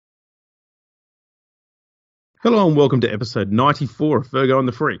Hello and welcome to episode 94 of Fergo and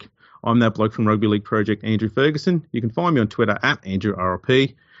the Freak. I'm that bloke from Rugby League Project, Andrew Ferguson. You can find me on Twitter at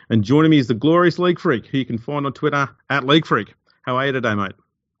AndrewRP. And joining me is the glorious League Freak, who you can find on Twitter at League Freak. How are you today, mate?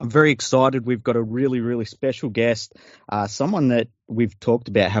 I'm very excited. We've got a really special guest, someone that we've talked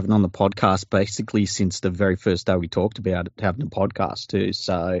about having on the podcast basically since the very first day we talked about it, having a podcast too.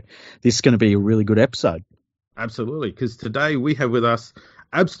 So this is going to be a really good episode. Absolutely, because today we have with us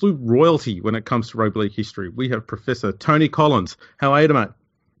absolute royalty when it comes to rugby league history. We have Professor Tony Collins. How are you, mate?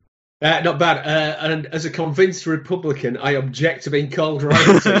 Not bad. And as a convinced Republican, I object to being called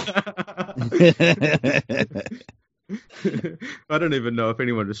royalty. I don't even know if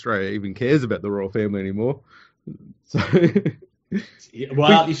anyone in Australia even cares about the royal family anymore. So,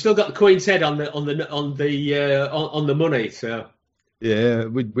 well, you've still got the Queen's head on the money. So yeah,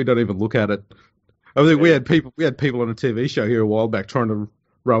 we don't even look at it. I think we had people on a TV show here a while back trying to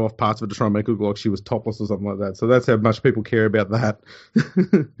row off parts of it to try and make it look like she was topless or something like that. So that's how much people care about that.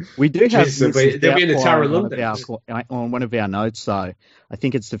 We do have they'll be in the Tower of London on one of our notes, though. I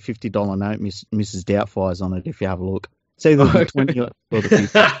think it's the $50 note. Mrs. Doubtfire's on it. If you have a look, it's either the 20 or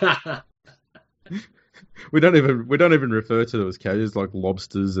the 50. We don't even refer to it as cages like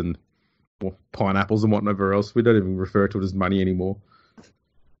lobsters and pineapples and whatever else. We don't even refer to it as money anymore.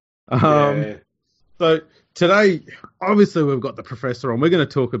 So today, obviously, we've got the professor on. We're going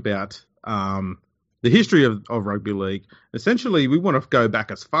to talk about the history of rugby league. Essentially, we want to go back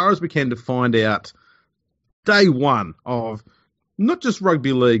as far as we can to find out day one of not just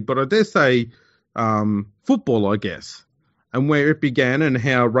rugby league, but I dare say football, I guess, and where it began and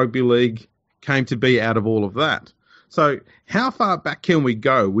how rugby league came to be out of all of that. So how far back can we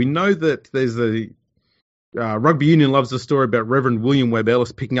go? We know that there's Rugby Union loves the story about Reverend William Webb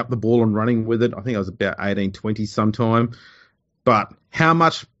Ellis picking up the ball and running with it. I think it was about 1820 sometime. But how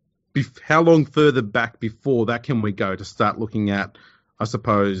long further back before that can we go to start looking at, I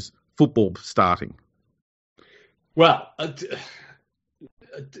suppose, football starting? Well,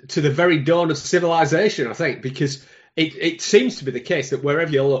 to the very dawn of civilization, I think, because it seems to be the case that wherever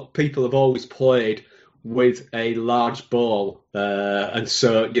you look, people have always played with a large ball. And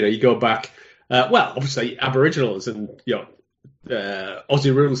so, you go back... obviously, Aboriginals and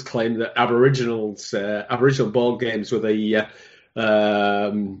Aussie rules claim that Aboriginal ball games were the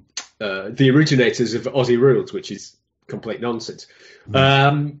originators of Aussie rules, which is complete nonsense.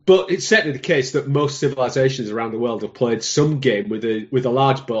 But it's certainly the case that most civilizations around the world have played some game with a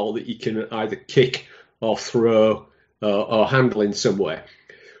large ball that you can either kick or throw or handle in some way.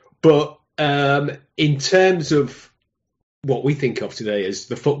 But in terms of what we think of today as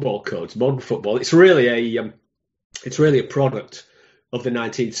the football codes, modern football, it's really a product of the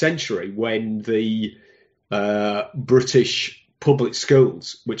 19th century when the British public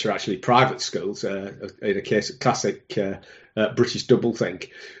schools, which are actually private schools, in a case of classic British doublethink,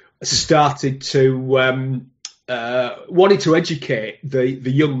 started to wanted to educate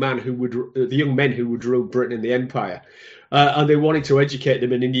the young men who would rule Britain and the Empire, and they wanted to educate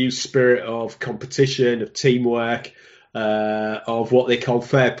them in a new spirit of competition, of teamwork. Of what they call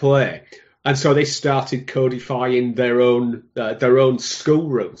fair play, and so they started codifying their own school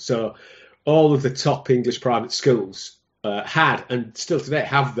rules. So all of the top English private schools had, and still today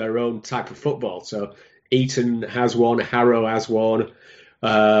have, their own type of football. So Eton has one, Harrow has one,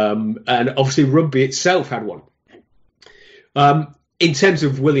 and obviously rugby itself had one. In terms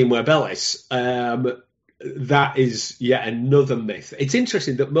of William Webb Ellis, that is yet another myth. It's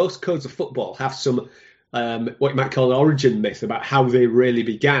interesting that most codes of football have some what you might call an origin myth about how they really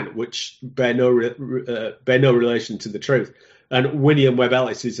began, which bear no relation to the truth. And William Webb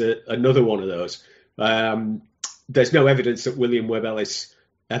Ellis is another one of those. There's no evidence that William Webb Ellis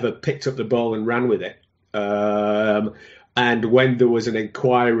ever picked up the ball and ran with it. And when there was an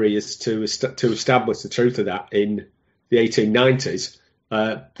inquiry as to establish the truth of that in the 1890s,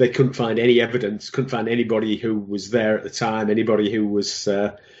 they couldn't find any evidence, couldn't find anybody who was there at the time, anybody who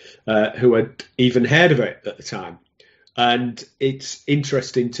had even heard of it at the time. And it's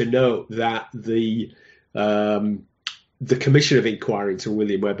interesting to note that the Commission of Inquiry into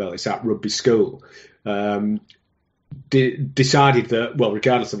William Webb Ellis at Rugby School decided that, well,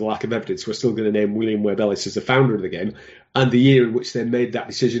 regardless of the lack of evidence, we're still going to name William Webb Ellis as the founder of the game. And the year in which they made that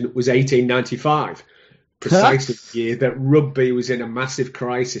decision was 1895, precisely the year that rugby was in a massive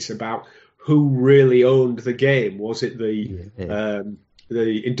crisis about who really owned the game. Was it the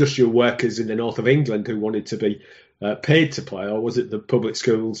industrial workers in the north of England who wanted to be paid to play, or was it the public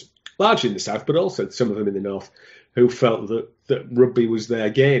schools, largely in the south, but also some of them in the north, who felt that rugby was their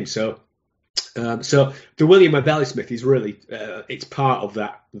game? So So the William Abellis myth is really it's part of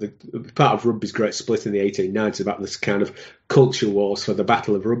that, part of rugby's great split in the 1890s about this kind of culture wars for the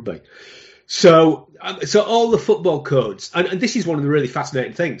Battle of Rugby. So all the football codes, and this is one of the really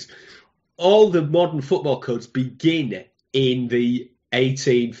fascinating things, all the modern football codes begin in the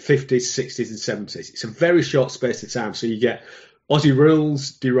 1850s, 60s, and 70s. It's a very short space of time. So you get Aussie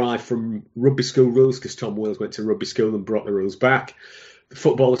rules derived from rugby school rules because Tom Wills went to rugby school and brought the rules back. The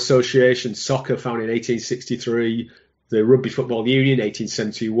Football Association, soccer, founded in 1863. The Rugby Football Union,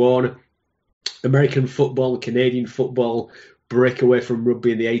 1871. American football, Canadian football break away from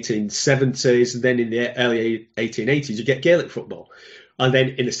rugby in the 1870s. And then in the early 1880s, you get Gaelic football. And then,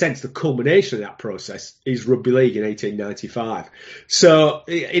 in a sense, the culmination of that process is Rugby League in 1895. So,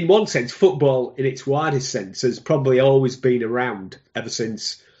 in one sense, football, in its widest sense, has probably always been around ever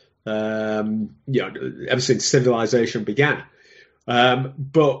since, ever since civilization began.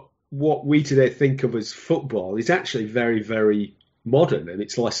 But what we today think of as football is actually very, very modern, and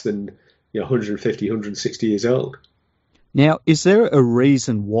it's less than 150, 160 years old. Now, is there a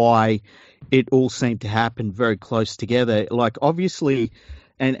reason why it all seemed to happen very close together? Like, obviously,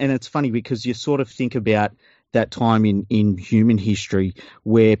 and it's funny because you sort of think about that time in human history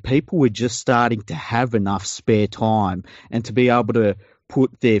where people were just starting to have enough spare time and to be able to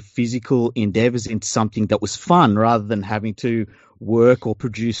put their physical endeavors into something that was fun rather than having to work or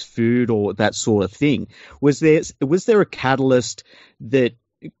produce food or that sort of thing. Was there a catalyst that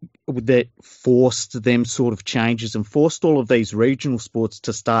forced them sort of changes and forced all of these regional sports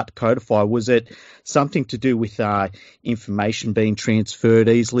to start to codify? Was it something to do with information being transferred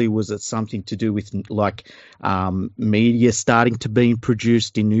easily? Was it something to do with media starting to be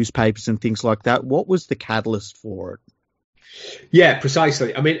produced in newspapers and things like that? What was the catalyst for it? Yeah,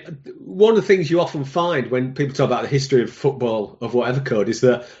 precisely. I mean, one of the things you often find when people talk about the history of football of whatever code is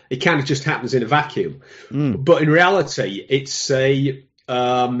that it kind of just happens in a vacuum. But in reality, it's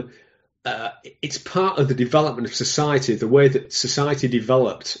it's part of the development of society, the way that society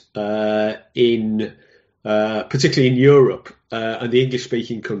developed particularly in Europe and the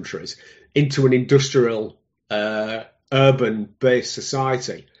English-speaking countries, into an industrial, urban-based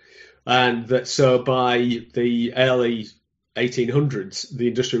society. And that so by the early 1800s, the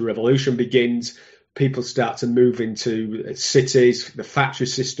Industrial Revolution begins, people start to move into cities, the factory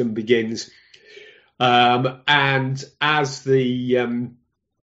system begins. And as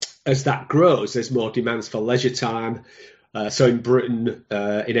that grows, there's more demands for leisure time. So in Britain, in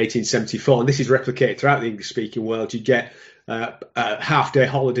 1874, and this is replicated throughout the English-speaking world, you get half-day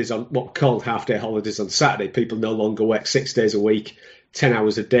holidays on what called half-day holidays on Saturday. People no longer work 6 days a week, 10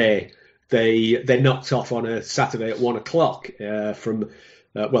 hours a day. They knocked off on a Saturday at 1 o'clock from.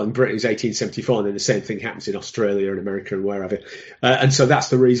 In Britain it's 1874, and then the same thing happens in Australia and America and wherever. And so that's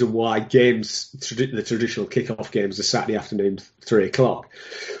the reason why the traditional kick-off games are Saturday afternoon, 3 o'clock.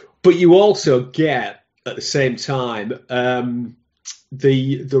 But you also get, at the same time,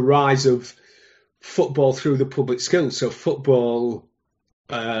 the rise of football through the public schools. So football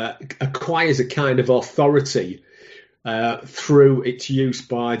acquires a kind of authority through its use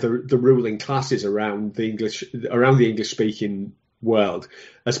by the ruling classes around the English-speaking world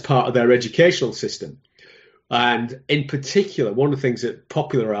as part of their educational system. And in particular, one of the things that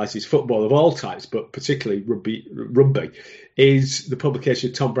popularises football of all types, but particularly rugby, is the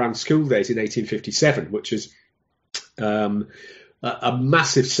publication of Tom Brown's School Days in 1857, which is a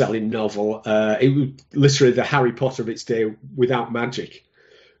massive selling novel. It was literally the Harry Potter of its day without magic.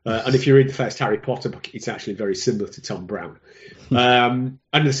 And if you read the first Harry Potter book, it's actually very similar to Tom Brown. And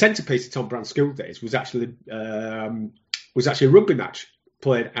the centrepiece of Tom Brown's School Days was actually a rugby match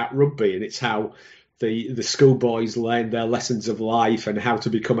played at rugby, and it's how the schoolboys learn their lessons of life and how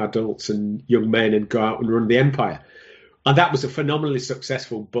to become adults and young men and go out and run the empire. And that was a phenomenally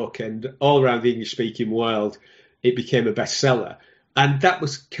successful book, and all around the English-speaking world, it became a bestseller. And that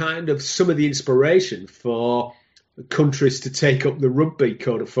was kind of some of the inspiration for countries to take up the rugby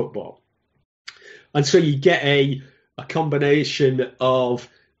code of football. And so you get a combination of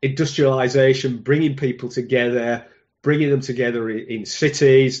industrialisation, bringing people together, bringing them together in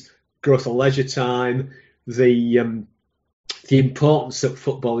cities, growth of leisure time, the importance that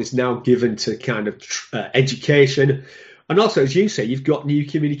football is now given to kind of education. And also, as you say, you've got new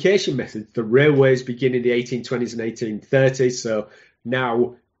communication methods. The railways begin in the 1820s and 1830s. So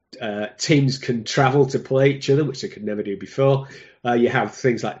now teams can travel to play each other, which they could never do before. You have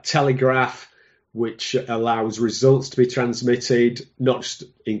things like telegraph, which allows results to be transmitted, not just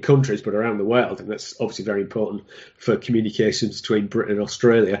in countries, but around the world. And that's obviously very important for communications between Britain and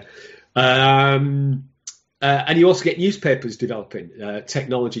Australia. And you also get newspapers developing.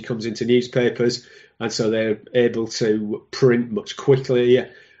 Technology comes into newspapers, and so they're able to print much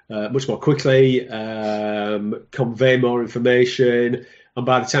more quickly, convey more information. And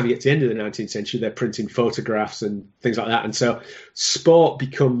by the time you get to the end of the 19th century, they're printing photographs and things like that. And so sport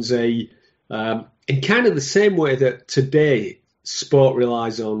becomes in kind of the same way that today sport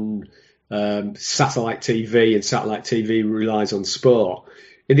relies on satellite TV and satellite TV relies on sport.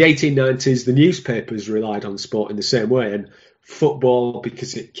 In the 1890s, the newspapers relied on sport in the same way, and football,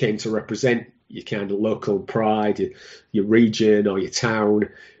 because it came to represent your kind of local pride, your region or your town,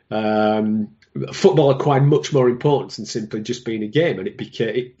 football acquired much more importance than simply just being a game, and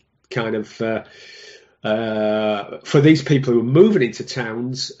it kind of for these people who were moving into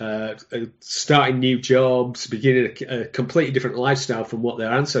towns, starting new jobs, beginning a completely different lifestyle from what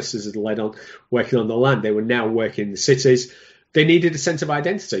their ancestors had led on, working on the land. They were now working in the cities. They needed a sense of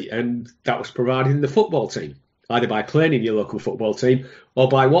identity, and that was provided in the football team, either by playing in your local football team or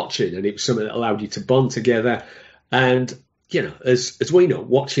by watching, and it was something that allowed you to bond together. And, you know, as we know,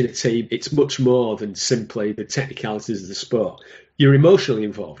 watching a team, it's much more than simply the technicalities of the sport. You're emotionally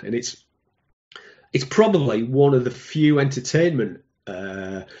involved, and it's probably one of the few types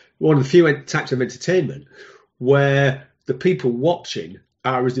of entertainment where the people watching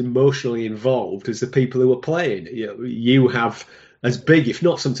are as emotionally involved as the people who are playing. You have as big, if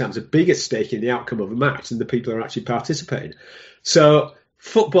not sometimes a bigger stake in the outcome of a match than the people who are actually participating. So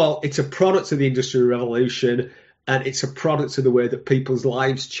football, it's a product of the Industrial Revolution, and it's a product of the way that people's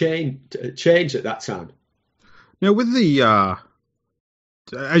lives change at that time. Now, with the,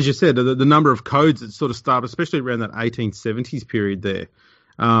 as you said, the number of codes that sort of started, especially around that 1870s period there,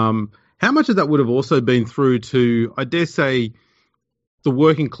 how much of that would have also been through to, I dare say, the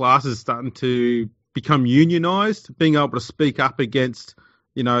working classes starting to become unionised, being able to speak up against,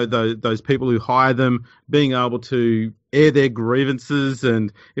 you know, those people who hire them, being able to air their grievances,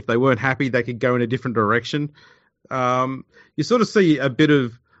 and if they weren't happy, they could go in a different direction. You sort of see a bit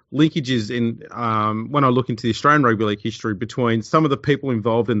of linkages in when I look into the Australian Rugby League history between some of the people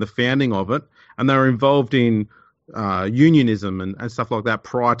involved in the founding of it, and they were involved in unionism and stuff like that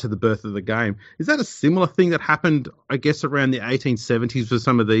prior to the birth of the game. Is that a similar thing that happened, I guess, around the 1870s for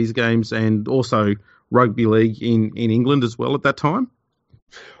some of these games, and also rugby league in England as well at that time?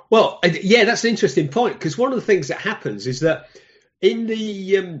 Well, yeah, that's an interesting point, because one of the things that happens is that in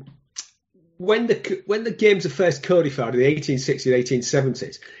the when the games are first codified in the 1860s,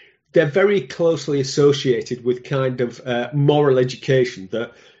 1870s, they're very closely associated with kind of moral education,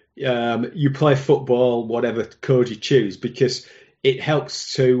 that you play football, whatever code you choose, because it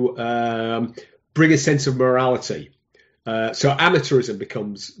helps to bring a sense of morality. So amateurism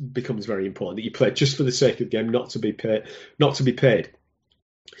becomes very important, that you play just for the sake of the game, not to be paid.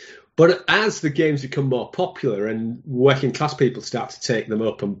 But as the games become more popular and working class people start to take them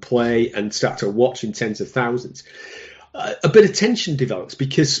up and play and start to watch in tens of thousands, a bit of tension develops,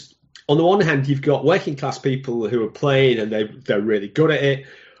 because on the one hand, you've got working class people who are playing and they're really good at it,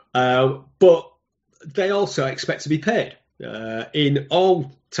 but they also expect to be paid. In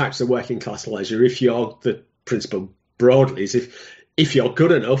all types of working class leisure, the principle broadly is if you're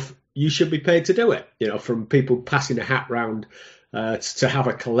good enough, you should be paid to do it. You know, from people passing a hat round to have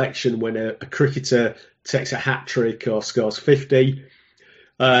a collection when a cricketer takes a hat trick or scores 50,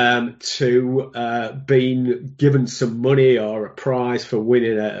 to being given some money or a prize for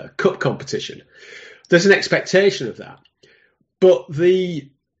winning a cup competition. There's an expectation of that. But the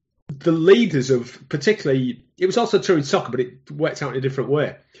leaders of, particularly, it was also true in soccer, but it worked out in a different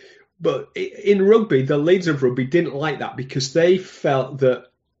way. But in rugby, the leaders of rugby didn't like that, because they felt that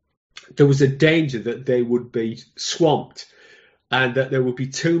there was a danger that they would be swamped, and that there would be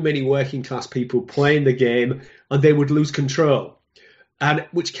too many working class people playing the game and they would lose control. And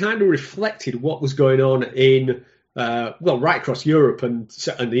which kind of reflected what was going on in, right across Europe and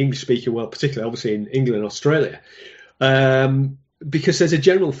the English-speaking world, particularly obviously in England and Australia. Because there's a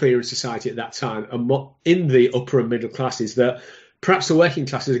general fear in society at that time, and in the upper and middle classes, that perhaps the working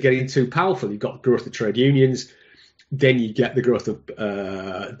classes are getting too powerful. You've got the growth of trade unions, then you get the growth of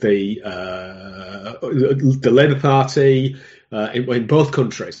the Labour Party in both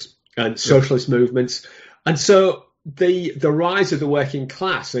countries, and socialist movements, and so the rise of the working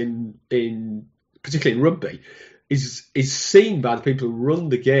class in particularly in rugby is seen by the people who run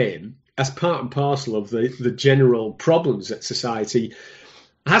the game as part and parcel of the general problems that society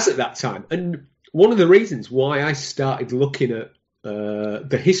has at that time. And one of the reasons why I started looking at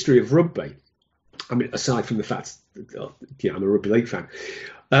the history of rugby, I mean, aside from the fact that I'm a Rugby League fan,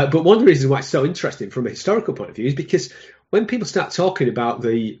 but one of the reasons why it's so interesting from a historical point of view is because when people start talking about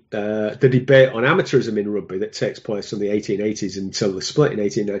the debate on amateurism in rugby that takes place from the 1880s until the split in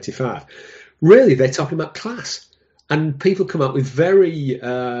 1895, really they're talking about class. And people come up with very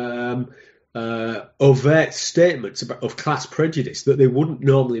overt statements of class prejudice that they wouldn't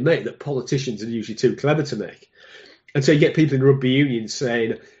normally make, that politicians are usually too clever to make. And so you get people in Rugby Union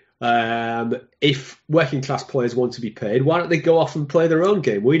saying, if working class players want to be paid, why don't they go off and play their own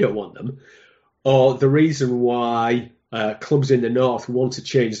game? We don't want them. Or the reason why clubs in the north want to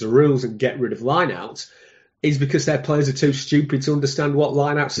change the rules and get rid of lineouts is because their players are too stupid to understand what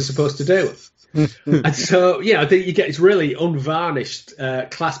lineouts are supposed to do. And so, I think you get this really unvarnished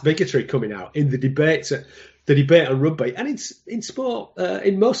class bigotry coming out in the debate on rugby, and in sport,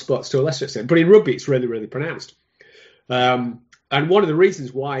 in most sports to a lesser extent, but in rugby it's really, really pronounced. And one of the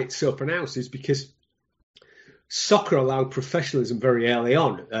reasons why it's so pronounced is because soccer allowed professionalism very early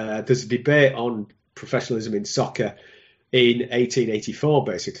on. There's a debate on professionalism in soccer in 1884,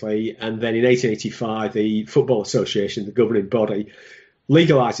 basically, and then in 1885, the Football Association, the governing body,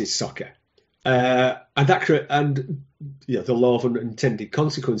 legalises soccer. And the law of unintended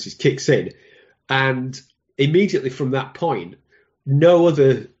consequences kicks in, and immediately from that point, no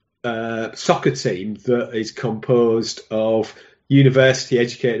other soccer team that is composed of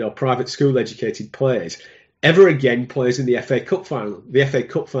university-educated or private school-educated players ever again plays in the FA Cup final. The FA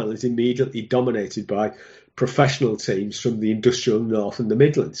Cup final is immediately dominated by professional teams from the industrial north and the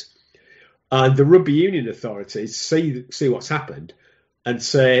Midlands, and the Rugby Union authorities see what's happened and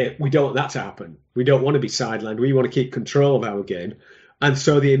say, we don't want that to happen. We don't want to be sidelined. We want to keep control of our game. And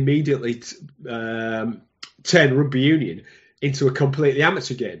so they immediately turn Rugby Union into a completely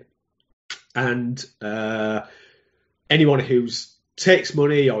amateur game. And anyone who takes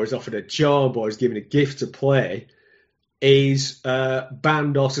money or is offered a job or is given a gift to play is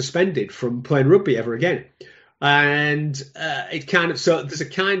banned or suspended from playing rugby ever again. And so there's a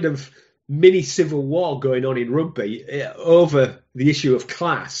kind of mini civil war going on in rugby over the issue of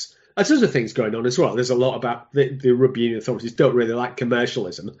class. There's other things going on as well. There's a lot about the Rugby Union authorities don't really like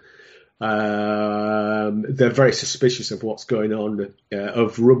commercialism. They're very suspicious of what's going on,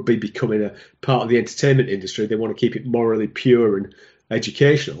 of rugby becoming a part of the entertainment industry. They want to keep it morally pure and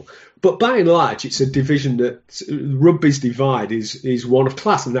educational. But by and large, it's a division that rugby's divide is one of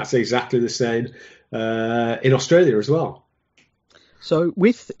class, and that's exactly the same in Australia as well. So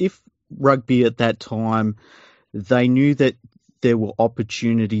if rugby at that time, they knew that there were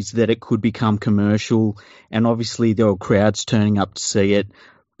opportunities that it could become commercial, and obviously there were crowds turning up to see it,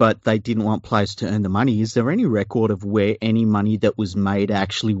 but they didn't want players to earn the money. Is there any record of where any money that was made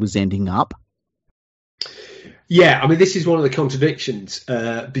actually was ending up? Yeah, I mean, this is one of the contradictions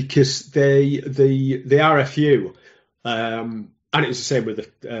because the RFU, and it was the same with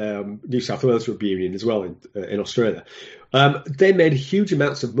the New South Wales Rugby Union as well in Australia, they made huge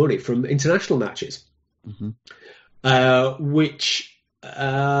amounts of money from international matches, which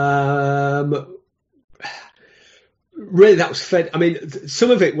really that was fed. I mean,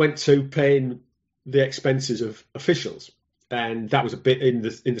 some of it went to paying the expenses of officials, and that was a bit in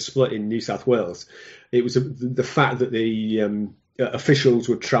the split in New South Wales. It was the fact that the officials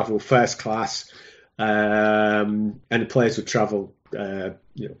would travel first class, and the players would travel,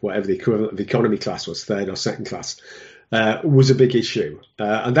 whatever the equivalent of economy class was, third or second class, was a big issue,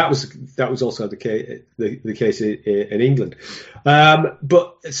 and that was also the case in England.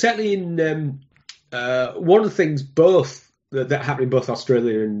 But certainly in one of the things that happened in both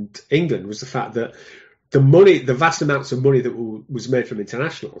Australia and England was the fact that the vast amounts of money that was made from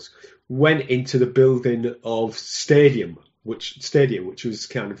internationals went into the building of stadium, which was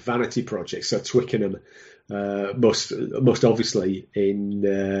kind of vanity projects. So Twickenham, most obviously in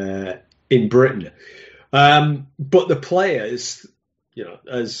Britain. But the players,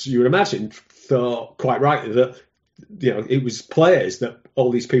 as you would imagine, thought quite rightly that it was players that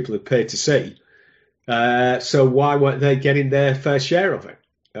all these people had paid to see. So why weren't they getting their fair share of it?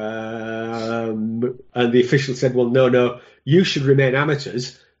 And the official said, well, no, you should remain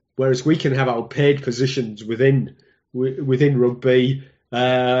amateurs, whereas we can have our paid positions within rugby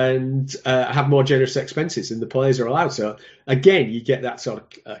and have more generous expenses than the players are allowed. So again, you get that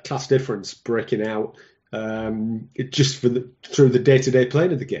sort of class difference breaking out just through the day-to-day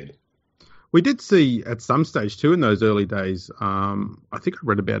playing of the game. We did see at some stage too in those early days, I think I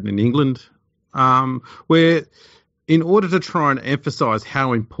read about it in England, where in order to try and emphasise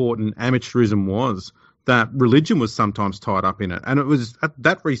how important amateurism was, that religion was sometimes tied up in it. And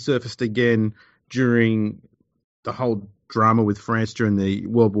that resurfaced again during the whole drama with France during the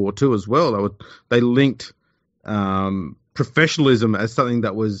World War II as well. They linked professionalism as something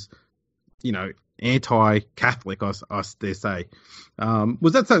that was, anti-Catholic, I dare say.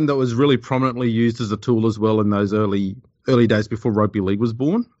 Was that something that was really prominently used as a tool as well in those early days before rugby league was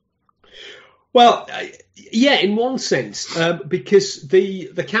born? Well, yeah, in one sense, because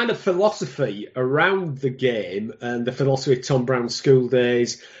the kind of philosophy around the game and the philosophy of Tom Brown's school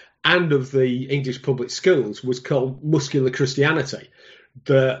days and of the English public schools was called muscular Christianity.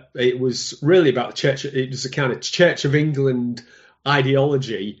 That it was really about the church. It was a kind of Church of England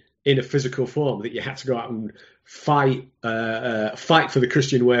ideology in a physical form, that you had to go out and fight for the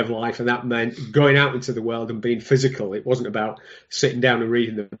Christian way of life, and that meant going out into the world and being physical. It wasn't about sitting down and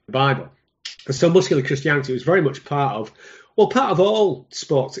reading the Bible. And so muscular Christianity was very much part of all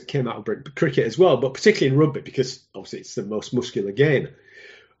sports that came out of Britain, cricket as well, but particularly in rugby, because obviously it's the most muscular game.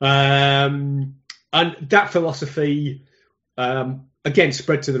 And that philosophy, again,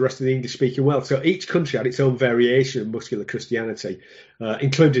 spread to the rest of the English-speaking world. So each country had its own variation of muscular Christianity,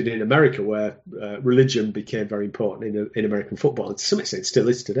 included in America, where religion became very important in American football, and to some extent still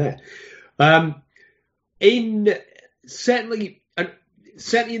is today. Certainly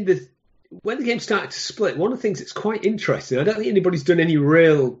when the game started to split, one of the things that's quite interesting, I don't think anybody's done any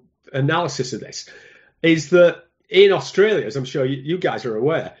real analysis of this, is that in Australia, as I'm sure you guys are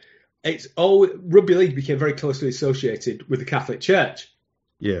aware, rugby league became very closely associated with the Catholic Church.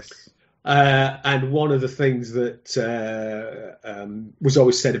 Yes. And one of the things that was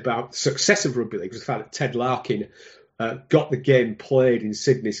always said about the success of rugby league was the fact that Ted Larkin got the game played in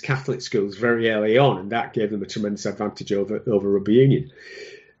Sydney's Catholic schools very early on, and that gave them a tremendous advantage over Rugby Union.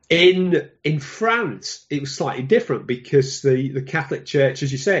 In France, it was slightly different, because the Catholic Church, as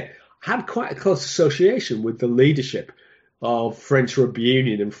you say, had quite a close association with the leadership of French Rugby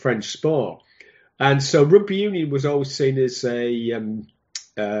Union and French sport. And so Rugby Union was always seen as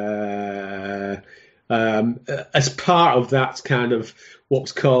as part of that kind of what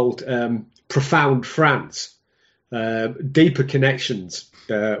was called profound France, deeper connections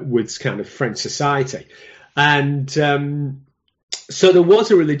with kind of French society. And so there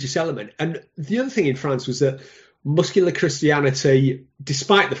was a religious element. And the other thing in France was that muscular Christianity,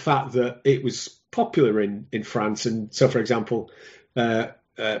 despite the fact that it was popular in France, and so, for example, Pierre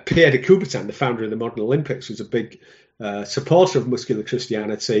de Coubertin, the founder of the modern Olympics, was a big supporter of muscular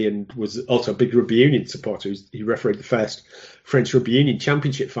Christianity and was also a big Rugby Union supporter. He refereed the first French Rugby Union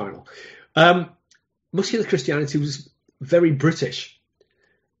Championship final. Muscular Christianity was very British.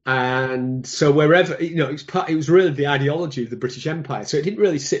 And so wherever, it was really the ideology of the British Empire. So it didn't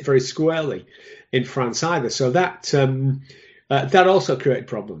really sit very squarely in France either. So that also created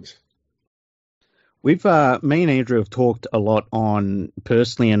problems. Me and Andrew have talked a lot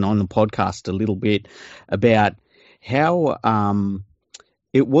personally and on the podcast a little bit about how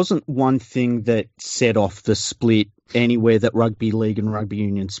it wasn't one thing that set off the split anywhere that Rugby League and Rugby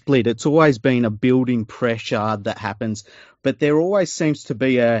Union split. It's always been a building pressure that happens, but there always seems to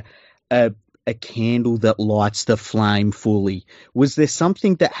be a candle that lights the flame fully. Was there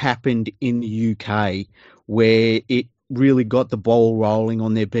something that happened in the UK where it really got the ball rolling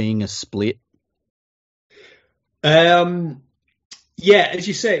on there being a split? Yeah, as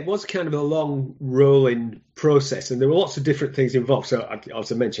you say, it was kind of a long rolling process, and there were lots of different things involved. So,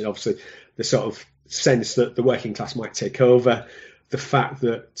 as I mentioned, obviously, the sort of sense that the working class might take over, the fact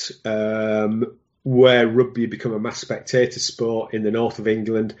that where rugby had become a mass spectator sport in the north of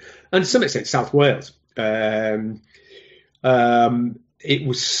England, and to some extent South Wales, it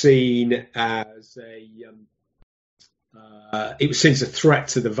was seen as a threat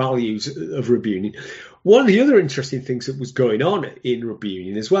to the values of Rugby Union. One of the other interesting things that was going on in Rugby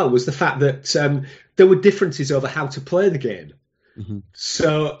Union as well was the fact that there were differences over how to play the game. Mm-hmm.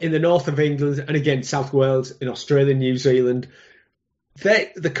 So in the north of England, and again South Wales, in Australia, New Zealand,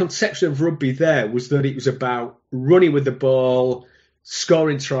 the conception of rugby there was that it was about running with the ball,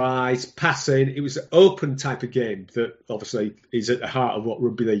 scoring tries, passing. It was an open type of game that obviously is at the heart of what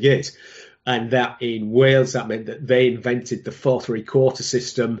Rugby League is. And that in Wales, that meant that they invented the 4-3-quarter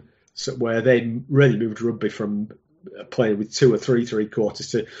system, where they really moved rugby from playing with 2 or 3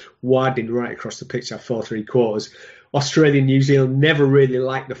 quarters to widening right across the pitch at 4-3 quarters. Australia and New Zealand never really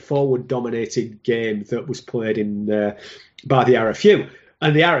liked the forward-dominated game that was played by the RFU.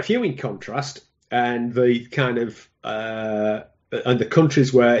 And the RFU, in contrast, and the kind of and the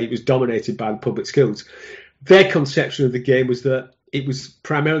countries where it was dominated by the public schools, their conception of the game was that it was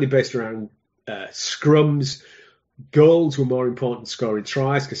primarily based around scrums. Goals were more important than scoring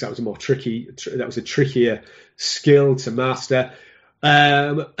tries, because that was a trickier skill to master.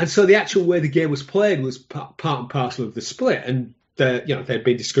 And so the actual way the game was played was part and parcel of the split. And there had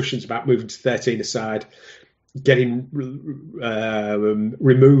been discussions about moving to 13 aside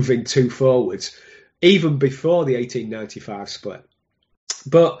removing two forwards, even before the 1895 split.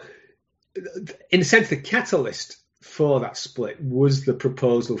 But in a sense, the catalyst for that split was the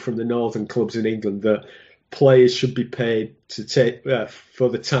proposal from the northern clubs in England that players should be paid to take for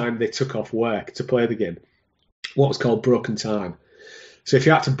the time they took off work to play the game, what was called broken time. So if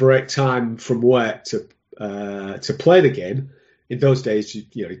you had to break time from work to play the game, in those days,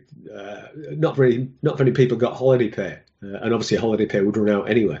 not many people got holiday pay, and obviously holiday pay would run out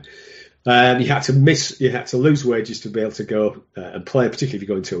anyway. You had to lose wages to be able to go and play, particularly if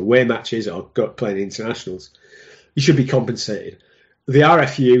you're going to away matches or playing internationals. You should be compensated. The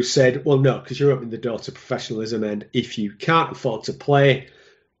RFU said, well, no, because you're opening the door to professionalism, and if you can't afford to play,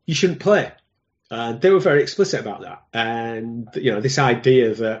 you shouldn't play. And they were very explicit about that. And this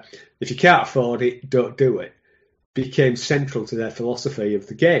idea that if you can't afford it, don't do it, became central to their philosophy of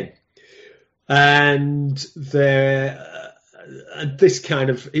the game. And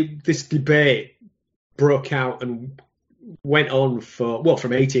this debate broke out and went on from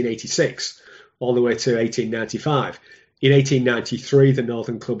 1886 all the way to 1895. In 1893, the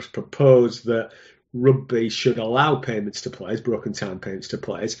northern clubs proposed that rugby should allow payments to players, broken time payments to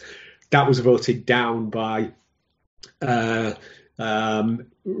players. That was voted down by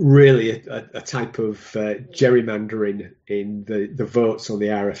really a type of gerrymandering in the votes on the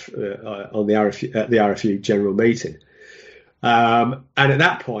RFU general meeting. And at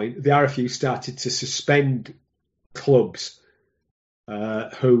that point, the RFU started to suspend clubs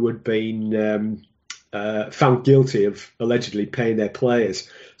who had been found guilty of allegedly paying their players.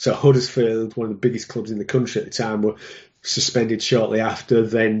 So Huddersfield, one of the biggest clubs in the country at the time, were suspended shortly after.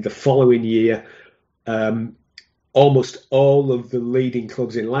 Then the following year, almost all of the leading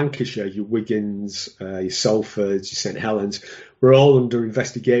clubs in Lancashire, your Wigans, your Salfords, your St Helens, were all under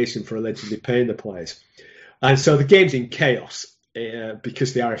investigation for allegedly paying the players. And so the game's in chaos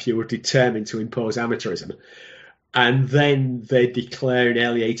because the RFU were determined to impose amateurism. And then they declare in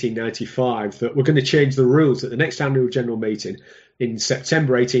early 1895 that we're going to change the rules at the next annual general meeting in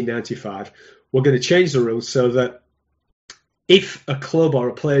September 1895. We're going to change the rules so that if a club or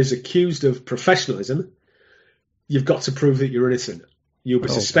a player is accused of professionalism, you've got to prove that you're innocent. You'll be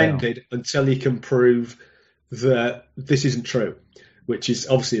suspended until you can prove that this isn't true, which is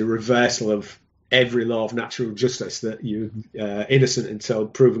obviously a reversal of every law of natural justice, that you're innocent until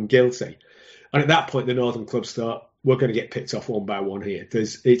proven guilty. And at that point, the northern clubs thought, we're going to get picked off one by one here.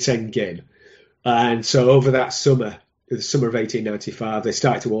 It's end game. And so over that summer, the summer of 1895, they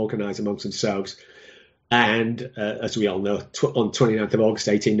started to organise amongst themselves. And as we all know, on 29th of August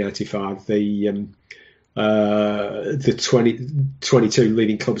 1895, the 22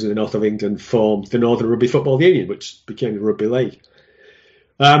 leading clubs in the north of England formed the Northern Rugby Football Union, which became the Rugby League.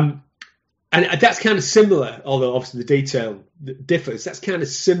 And that's kind of similar, although obviously the detail differs. That's kind of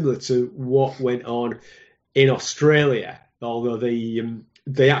similar to what went on in Australia, although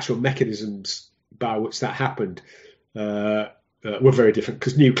the actual mechanisms by which that happened were very different,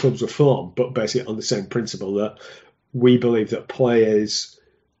 because new clubs were formed, but basically on the same principle that we believe that players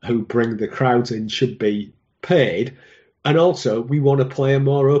who bring the crowds in should be paid, and also we want to play a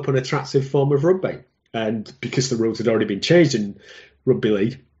more open, attractive form of rugby. And because the rules had already been changed in Rugby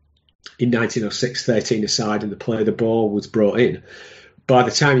League in 1906, 13 aside, and the play of the ball was brought in, by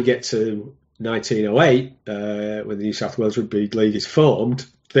the time you get to 1908, when the New South Wales Rugby League is formed,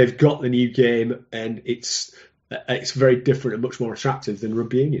 they've got the new game, and it's very different and much more attractive than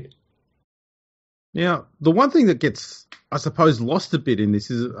Rugby Union. Now, the one thing that gets, I suppose, lost a bit in this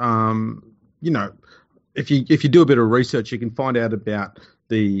is, if you do a bit of research, you can find out about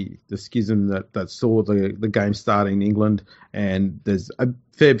the schism that saw the game start in England, and there's a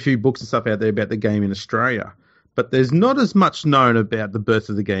fair few books and stuff out there about the game in Australia. But there's not as much known about the birth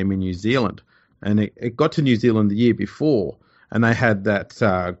of the game in New Zealand. And it got to New Zealand the year before, and they had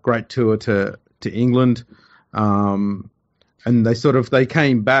that great tour to England. And they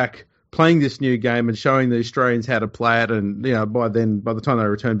came back playing this new game and showing the Australians how to play it. And, by the time they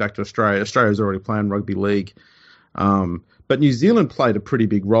returned back to Australia, Australia was already playing Rugby League. But New Zealand played a pretty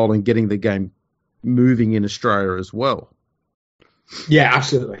big role in getting the game moving in Australia as well. Yeah,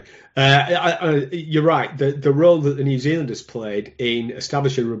 absolutely. You're right. The role that the New Zealanders played in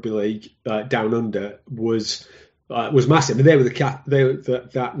establishing Rugby League down under was massive. And they were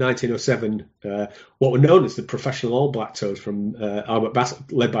that 1907 what were known as the professional All Black tours from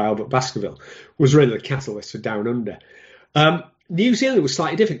led by Albert Baskerville, was really the catalyst for down under. New Zealand was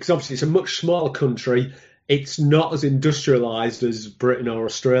slightly different because obviously it's a much smaller country. It's not as industrialised as Britain or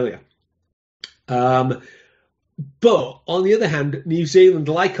Australia. But on the other hand, New Zealand,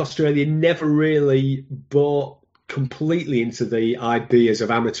 like Australia, never really bought completely into the ideas of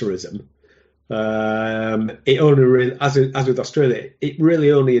amateurism. It only really, as with Australia, it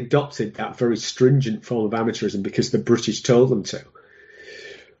really only adopted that very stringent form of amateurism because the British told them to.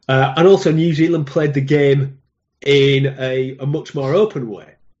 And also, New Zealand played the game in a much more open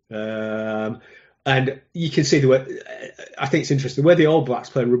way. And you can see the way, I think it's interesting, the way the All Blacks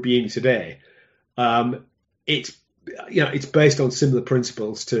play Rugby Union today, it's based on similar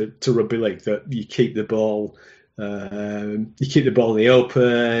principles to Rugby League, that you keep the ball in the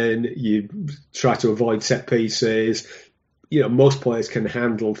open, you try to avoid set pieces. Most players can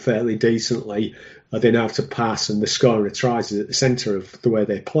handle fairly decently. They know how to pass, and the scoring of tries is at the centre of the way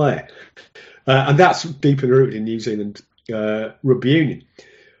they play. And that's deeply rooted in New Zealand Rugby Union.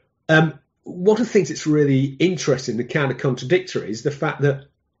 One of the things that's really interesting and kind of contradictory is the fact that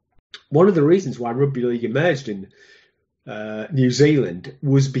one of the reasons why Rugby League emerged in New Zealand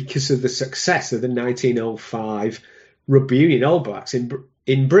was because of the success of the 1905 Rugby Union All Blacks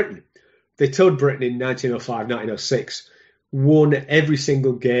in Britain. They toured Britain in 1905, 1906, won every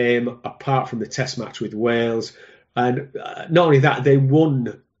single game apart from the Test match with Wales. And not only that, they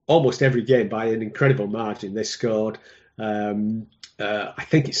won almost every game by an incredible margin. They scored, I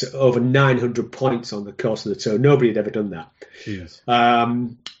think it's over 900 points on the course of the tour. Nobody had ever done that. Yes.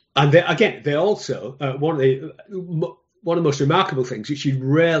 And they also, one of the most remarkable things, which you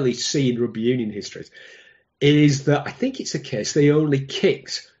rarely see in Rugby Union histories, is that I think it's a case they only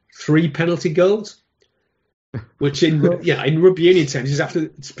kicked 3 penalty goals, which in Rugby Union terms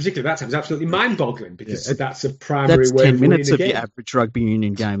particularly that time, is absolutely mind-boggling, because that's a primary way of winning a game. That's 10 minutes of the average Rugby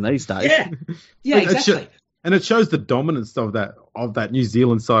Union game these days. Yeah, exactly. And it shows the dominance of that New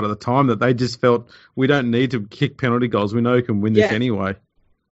Zealand side at the time, that they just felt, we don't need to kick penalty goals. We know we can win this anyway.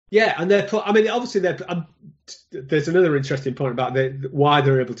 Yeah, and obviously there's another interesting point about why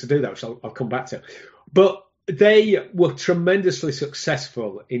they're able to do that, which I'll come back to. But they were tremendously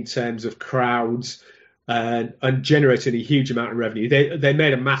successful in terms of crowds and generating a huge amount of revenue. They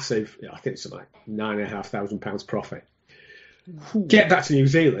made a massive, I think it's like £9,500 profit. Get back to New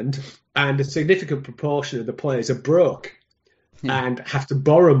Zealand, and a significant proportion of the players are broke and have to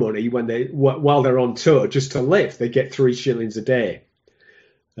borrow money while they're on tour just to live. They get 3 shillings a day.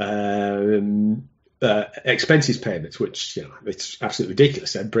 Expenses payments, which it's absolutely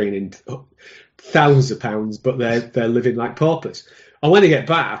ridiculous. They're bringing in thousands of pounds, but they're living like paupers. And when they get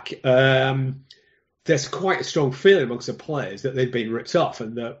back, there's quite a strong feeling amongst the players that they've been ripped off,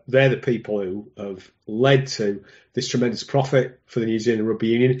 and that they're the people who have led to this tremendous profit for the New Zealand Rugby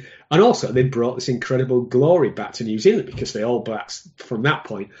Union. And also, they brought this incredible glory back to New Zealand, because the All Blacks, from that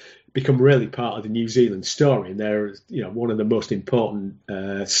point, become really part of the New Zealand story, and they're one of the most important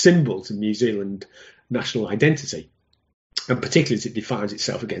symbols of New Zealand national identity, and particularly as it defines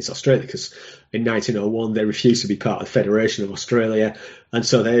itself against Australia, because in 1901 they refused to be part of the Federation of Australia, and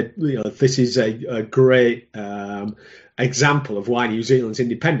so this is a great example of why New Zealand's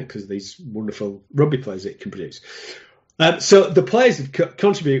independent, because of these wonderful rugby players it can produce. So the players have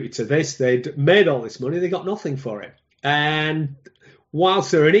contributed to this. They'd made all this money, they got nothing for it, and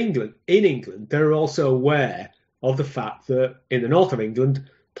whilst they're in England, they're also aware of the fact that in the north of England,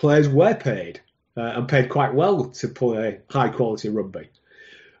 players were paid and paid quite well to play high quality rugby.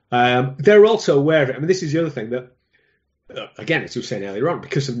 They're also aware of it. I mean, this is the other thing that, again, as you were saying earlier on,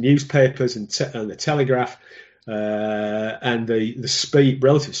 because of newspapers and the telegraph and the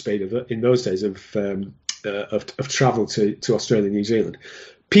relative speed in those days of travel to Australia and New Zealand.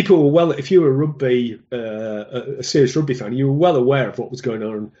 People were if you were a serious rugby fan, you were well aware of what was going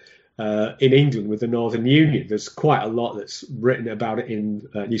on in England with the Northern Union. There's quite a lot that's written about it in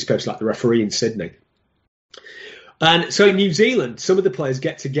newspapers like The Referee in Sydney. And so in New Zealand, some of the players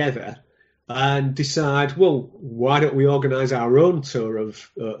get together and decide, well, why don't we organise our own tour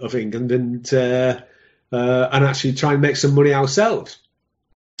of England and actually try and make some money ourselves?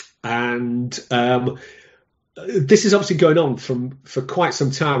 And this is obviously going on for quite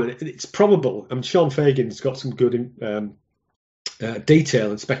some time, and it's probable. Sean Fagan's got some good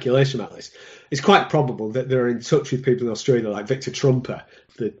detail and speculation about this. It's quite probable that they're in touch with people in Australia like Victor Trumper,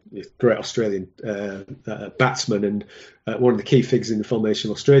 the great Australian batsman and one of the key figures in the formation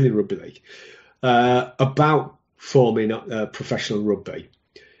of Australian Rugby League, about forming professional rugby,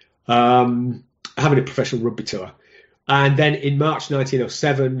 having a professional rugby tour. And then in March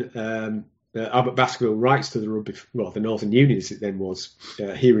 1907, Albert Baskerville writes to the Northern Union, as it then was,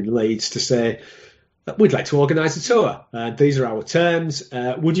 here in Leeds, to say, we'd like to organise a tour. These are our terms.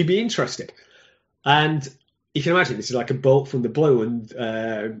 Would you be interested? And you can imagine this is like a bolt from the blue.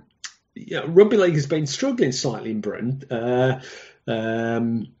 And Rugby League has been struggling slightly in Britain.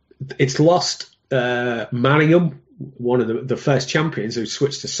 It's lost Manningham, one of the first champions who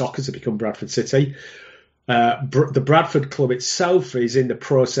switched to soccer to become Bradford City. The Bradford club itself is in the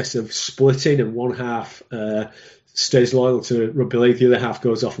process of splitting, and one half stays loyal to Rugby League, the other half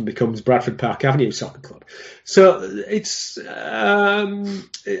goes off and becomes Bradford Park Avenue Soccer Club. So it's going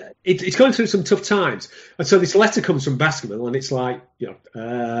through some tough times. And so this letter comes from Baskerville, and it's like,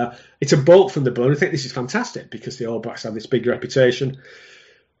 it's a bolt from the blue. And I think this is fantastic because the All Blacks have this big reputation.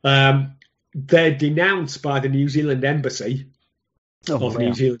 They're denounced by the New Zealand embassy.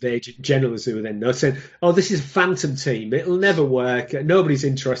 New Zealand agent general, as they were then known, saying, this is a phantom team. It'll never work. Nobody's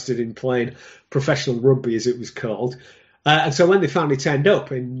interested in playing professional rugby, as it was called. And so when they finally turned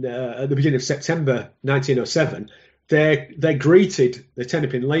up at the beginning of September 1907, they turned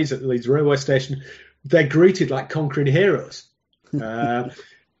up in Leeds at the Leeds railway station. They're greeted like conquering heroes. In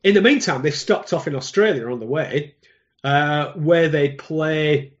the meantime, they've stopped off in Australia on the way, where they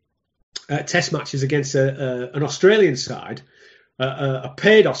play test matches against an Australian side, a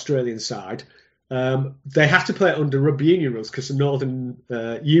paid Australian side. They have to play it under Rugby Union rules because the Northern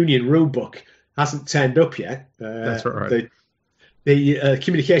Union rule book hasn't turned up yet. That's right. The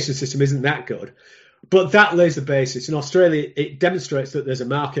communication system isn't that good. But that lays the basis. In Australia, it demonstrates that there's a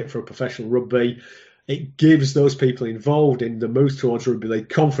market for professional rugby. It gives those people involved in the move towards rugby league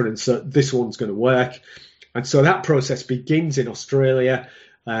confidence that this one's going to work. And so that process begins in Australia,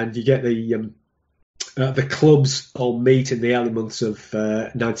 and you get the clubs all meet in the early months of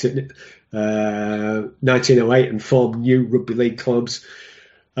 1908 and form new rugby league clubs.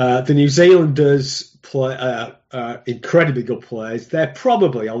 The New Zealanders play incredibly good players. They're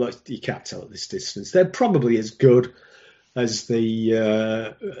probably, although you can't tell at this distance, they're probably as good as the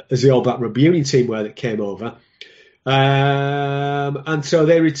All Black Rugby Union team were that came over. And so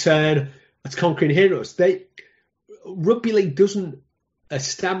they return as conquering heroes. Rugby League doesn't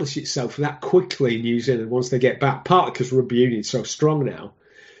establish itself that quickly in New Zealand once they get back, partly because Rugby Union is so strong now,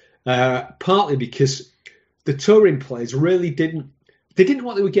 partly because the touring players really didn't know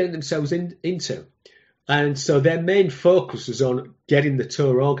what they were getting themselves into. And so their main focus was on getting the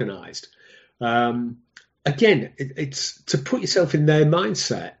tour organised. Again, it's to put yourself in their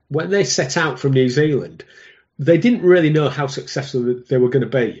mindset. When they set out from New Zealand, they didn't really know how successful they were going to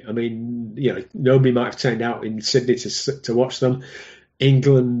be. I mean, nobody might have turned out in Sydney to watch them.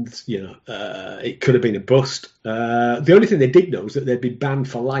 England, it could have been a bust. The only thing they did know was that they'd be banned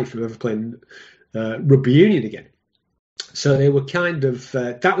for life from ever playing Rugby Union again. So they were kind of,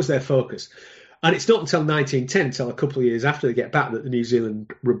 that was their focus. And it's not until 1910, until a couple of years after they get back, that the New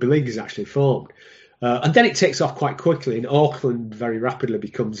Zealand Rugby League is actually formed. And then it takes off quite quickly, and Auckland very rapidly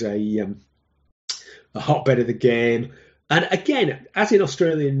becomes a hotbed of the game. And again, as in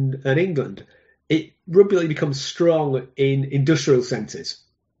Australia and England, Rugby League becomes strong in industrial centres.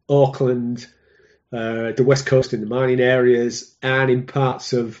 Auckland, the West Coast in the mining areas, and in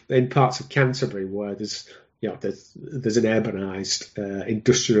parts of Canterbury where there's an urbanised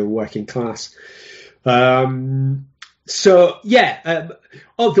industrial working class. Here's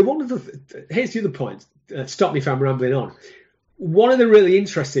the other point. Stop me if I'm rambling on. One of the really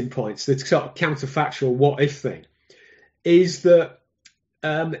interesting points, the sort of counterfactual what if thing, is that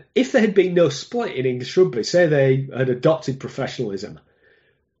if there had been no split in English rugby, say they had adopted professionalism,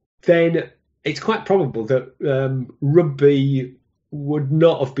 then it's quite probable that rugby would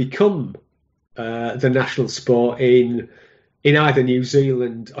not have become the national sport in either New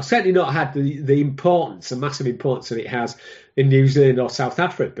Zealand, or certainly not had the massive importance that it has in New Zealand or South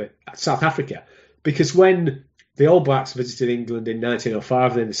Africa. Because when the All Blacks visited England in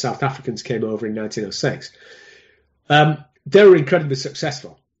 1905, then the South Africans came over in 1906, they were incredibly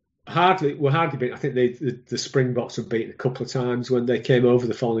successful. Hardly beaten. I think the Springboks were beaten a couple of times when they came over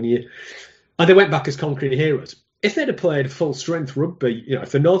the following year. And they went back as conquering heroes. If they'd have played full-strength rugby,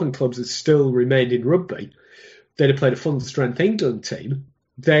 if the northern clubs had still remained in rugby, they'd have played a full-strength England team,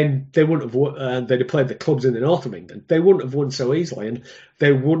 then they wouldn't have they'd have played the clubs in the north of England. They wouldn't have won so easily, and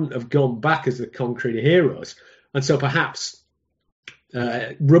they wouldn't have gone back as the conquering heroes. And so perhaps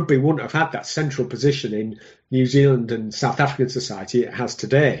rugby wouldn't have had that central position in New Zealand and South African society it has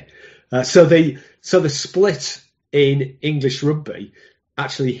today. So the split in English rugby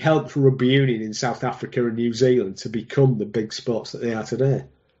actually helped Rugby Union in South Africa and New Zealand to become the big sports that they are today.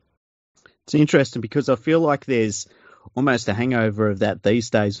 It's interesting because I feel like there's almost a hangover of that these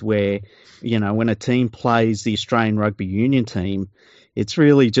days where, when a team plays the Australian Rugby Union team, it's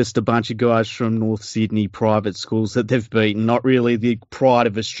really just a bunch of guys from North Sydney private schools that they've beaten, not really the pride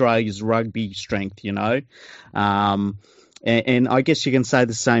of Australia's rugby strength, And I guess you can say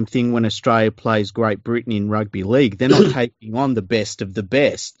the same thing when Australia plays Great Britain in Rugby League. They're not taking on the best of the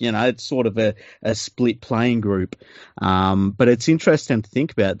best. It's sort of a split playing group. But it's interesting to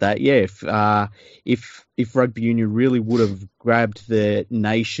think about that. Yeah, if Rugby Union really would have grabbed the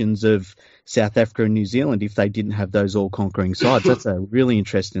nations of South Africa and New Zealand if they didn't have those all-conquering sides, that's a really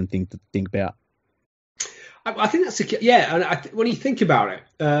interesting thing to think about. I think that's and when you think about it,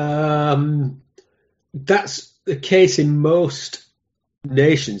 that's the case in most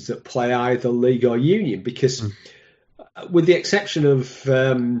nations that play either league or union, because with the exception of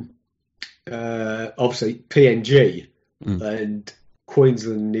obviously PNG and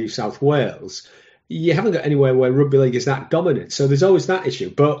Queensland, New South Wales, you haven't got anywhere where rugby league is that dominant. So there's always that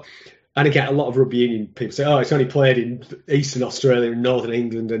issue. And again, a lot of rugby union people say, it's only played in Eastern Australia and Northern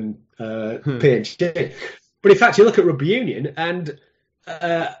England and PNG. But in fact, you look at rugby union and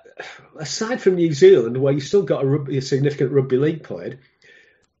aside from New Zealand, where you've still got a significant rugby league played,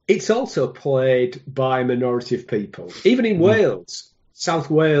 it's also played by a minority of people. Even in Wales, South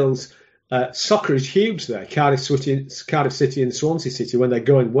Wales, soccer is huge there. Cardiff City and Swansea City, when they're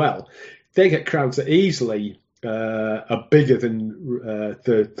going well, they get crowds that easily are bigger than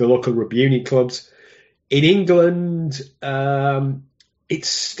the local rugby union clubs. In England, it's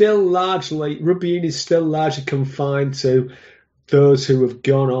still rugby union is still largely confined to those who have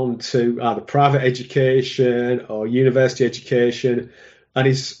gone on to either private education or university education, and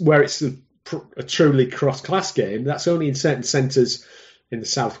is where it's a truly cross-class game. That's only in certain centres in the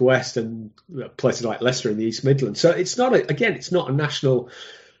southwest and places like Leicester in the East Midlands. So it's not a national.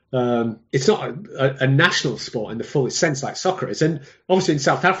 It's not a national sport in the fullest sense like soccer is. And obviously in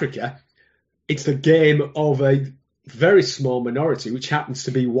South Africa, it's the game of a very small minority, which happens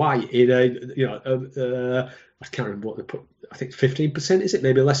to be white in I can't remember what they put. I think 15%, is it?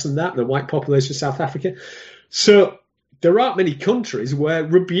 Maybe less than that, the white population of South Africa. So there aren't many countries where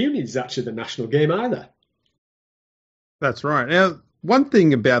rugby union is actually the national game either. That's right. Now, one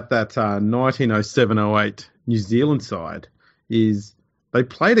thing about that 1907-08 New Zealand side is they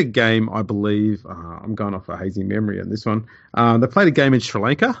played a game, I believe, I'm going off a hazy memory on this one. They played a game in Sri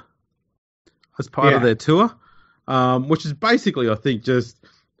Lanka as part of their tour, which is basically, I think, just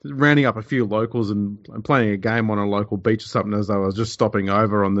rounding up a few locals and playing a game on a local beach or something as though I was just stopping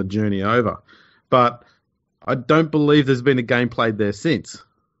over on the journey over. But I don't believe there's been a game played there since.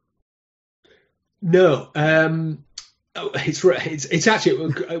 No. It's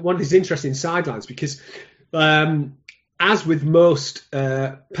actually one of these interesting sidelines because as with most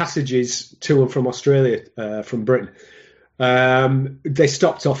passages to and from Australia from Britain, they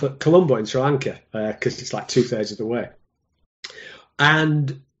stopped off at Colombo in Sri Lanka because it's like 2/3 of the way.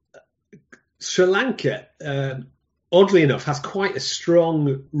 And Sri Lanka, oddly enough, has quite a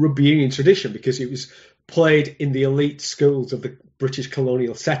strong rugby union tradition because it was played in the elite schools of the British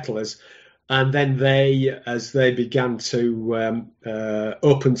colonial settlers. And then as they began to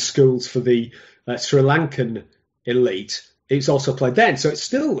open schools for the Sri Lankan elite, it's also played then. So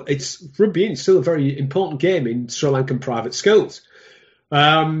rugby union is still a very important game in Sri Lankan private schools.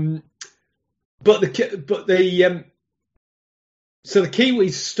 So the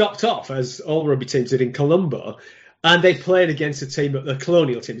Kiwis stopped off, as all rugby teams did, in Colombo, and they played against the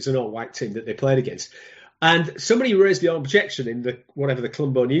colonial team. It's an all-white team that they played against. And somebody raised the objection in whatever the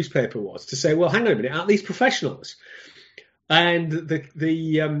Colombo newspaper was to say, well, hang on a minute, aren't these professionals? And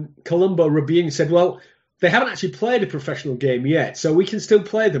the Colombo Rugby Union said, well, they haven't actually played a professional game yet, so we can still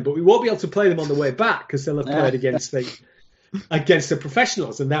play them, but we won't be able to play them on the way back because they'll have played against the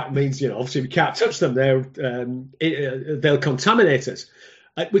professionals, and that means, obviously we can't touch them. They'll contaminate us,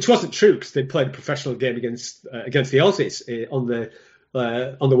 which wasn't true because they played a professional game against the Aussies on the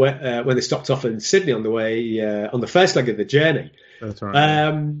way when they stopped off in Sydney on the way on the first leg of the journey. That's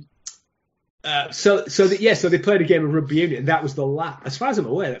right. So they played a game of rugby union, and that was the last. As far as I'm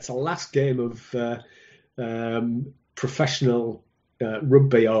aware, that's the last game of professional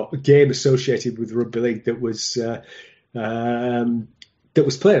rugby or game associated with rugby league that was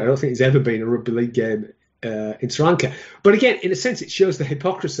played. I don't think there's ever been a rugby league game in Sri Lanka. But again, in a sense, it shows the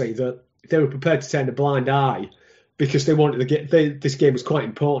hypocrisy that they were prepared to turn a blind eye because they wanted to get this game was quite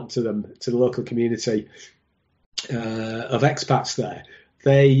important to them, to the local community of expats there.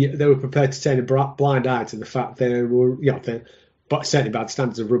 They were prepared to turn a blind eye to the fact they were, but certainly by the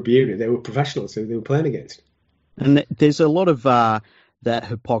standards of rugby union, they were professionals who they were playing against. And there's a lot of that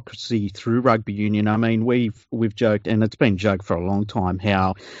hypocrisy through rugby union. I mean, we've joked, and it's been joked for a long time,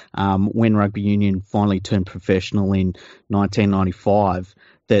 how when rugby union finally turned professional in 1995,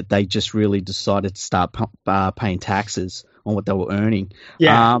 that they just really decided to start paying taxes on what they were earning.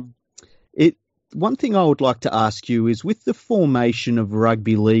 Yeah. one thing I would like to ask you is, with the formation of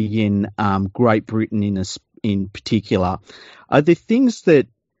rugby league in Great Britain in particular, are there things that,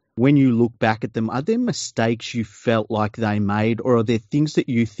 when you look back at them, are there mistakes you felt like they made, or are there things that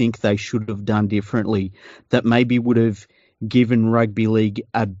you think they should have done differently that maybe would have given rugby league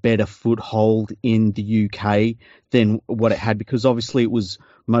a better foothold in the UK than what it had? Because obviously it was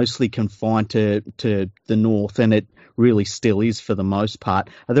mostly confined to the north, and it really still is for the most part.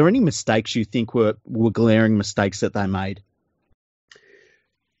 Are there any mistakes you think were glaring mistakes that they made?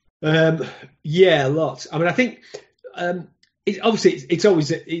 Yeah, lots. I mean, I think it's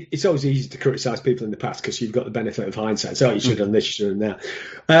always easy to criticise people in the past because you've got the benefit of hindsight. So you should have done this, you should have done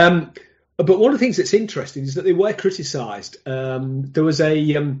that. But one of the things that's interesting is that they were criticised. There was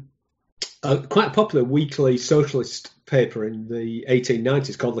a quite popular weekly socialist paper in the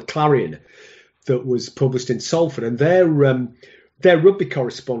 1890s called The Clarion that was published in Salford, and their rugby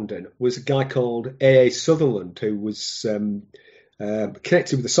correspondent was a guy called A.A. Sutherland, who was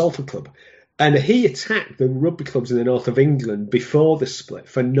connected with the Salford Club. And he attacked the rugby clubs in the north of England before the split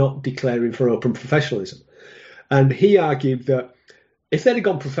for not declaring for open professionalism. And he argued that if they'd have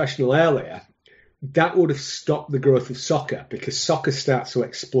gone professional earlier, that would have stopped the growth of soccer, because soccer starts to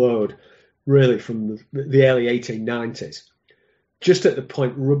explode really from the early 1890s. Just at the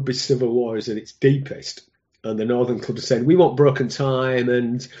point rugby civil war is at its deepest, and the northern clubs are saying, we want broken time,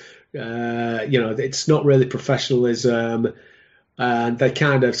 and it's not really professionalism. And they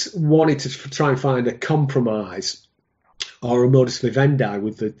kind of wanted to try and find a compromise or a modus vivendi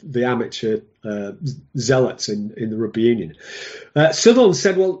with the amateur zealots in the Rugby Union. Sutherland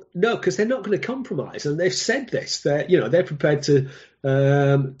said, well, no, because they're not going to compromise. And they've said this. They're prepared to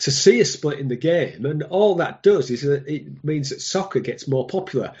see a split in the game. And all that does is that it means that soccer gets more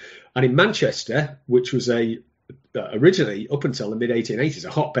popular. And in Manchester, which was originally, up until the mid-1880s, a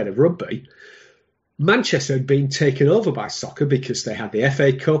hotbed of rugby, Manchester had been taken over by soccer because they had the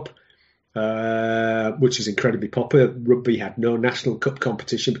FA Cup, which is incredibly popular. Rugby had no national cup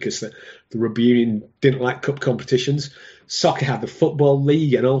competition because the Rugby Union didn't like cup competitions. Soccer had the Football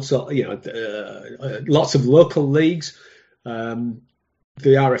League and also, lots of local leagues. The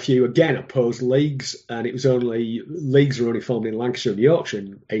RFU again opposed leagues, and leagues were only formed in Lancashire and Yorkshire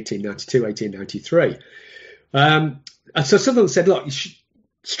in 1892, 1893. And so Sutherland said, look, you should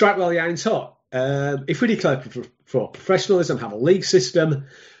strike while the iron's hot. If we declare for professionalism, have a league system,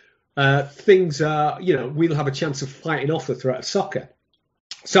 things are, we'll have a chance of fighting off the threat of soccer.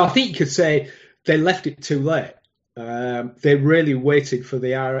 So I think you could say they left it too late. They really waited for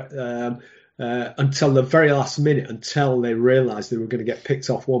until the very last minute, until they realised they were going to get picked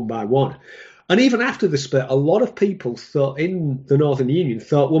off one by one. And even after the split, a lot of people thought in the Northern Union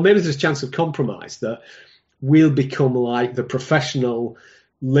well, maybe there's a chance of compromise that we'll become like the professional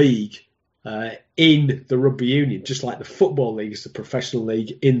league in the Rugby Union, just like the Football League is the professional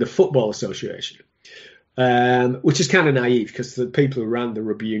league in the Football Association, which is kind of naive because the people who ran the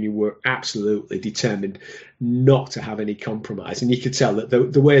Rugby Union were absolutely determined not to have any compromise. And you could tell that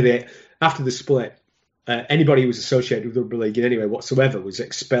the way after the split, anybody who was associated with the Rugby League in any way whatsoever was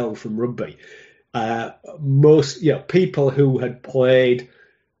expelled from rugby. Most people who had played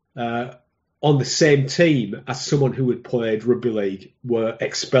on the same team as someone who had played Rugby League were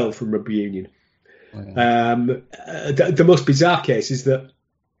expelled from Rugby Union. Wow. The most bizarre case is that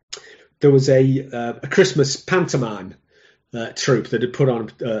there was a Christmas pantomime troupe that had put on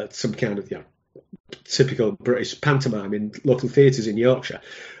some kind of typical British pantomime in local theatres in Yorkshire,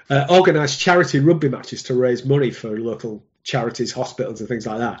 organised charity rugby matches to raise money for local charities, hospitals and things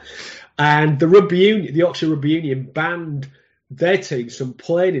like that. And the Yorkshire Rugby Union banned their teams from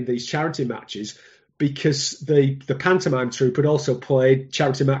playing in these charity matches because the pantomime troupe had also played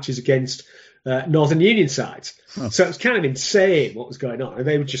charity matches against Northern Union sides. Oh. So it was kind of insane what was going on. And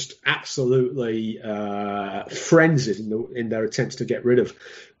they were just absolutely frenzied in their attempts to get rid of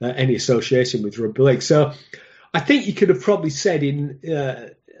any association with Rugby League. So I think you could have probably said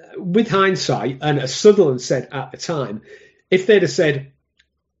with hindsight, and as Sutherland said at the time, if they'd have said,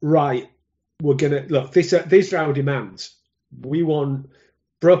 right, we're going to, look, these are our demands. We want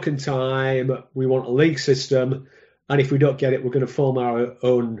broken time, we want a league system, and if we don't get it, we're going to form our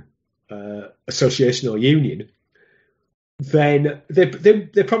own association or union, then they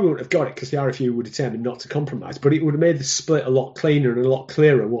probably wouldn't have got it because the RFU were determined not to compromise, but it would have made the split a lot cleaner and a lot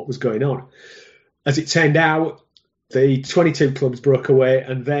clearer what was going on. As it turned out, the 22 clubs broke away,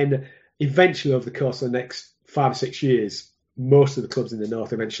 and then eventually over the course of the next 5 or 6 years, most of the clubs in the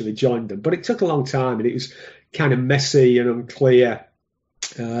north eventually joined them. But it took a long time, and it was kind of messy and unclear.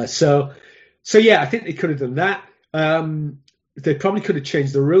 So yeah, I think they could have done that. They probably could have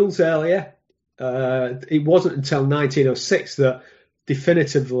changed the rules earlier. it wasn't until 1906 that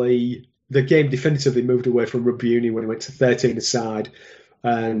the game definitively moved away from rugby union when it went to 13-a-side,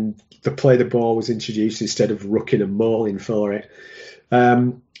 and the play the ball was introduced instead of rucking and mauling for it.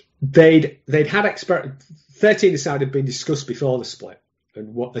 They'd had 13-a-side had been discussed before the split,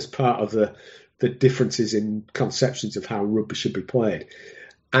 and what as part of the differences in conceptions of how rugby should be played.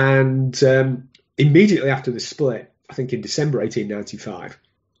 And immediately after the split, I think in December 1895,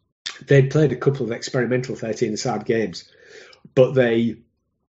 they'd played a couple of experimental 13-a-side games, but they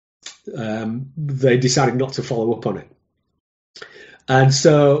decided not to follow up on it. And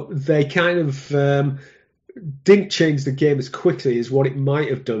so they kind of didn't change the game as quickly as what it might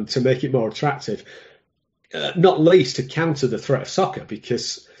have done to make it more attractive, not least to counter the threat of soccer,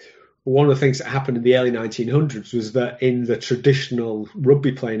 because one of the things that happened in the early 1900s was that in the traditional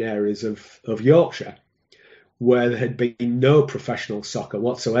rugby playing areas of Yorkshire, where there had been no professional soccer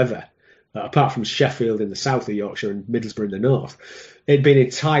whatsoever, apart from Sheffield in the south of Yorkshire and Middlesbrough in the north, it had been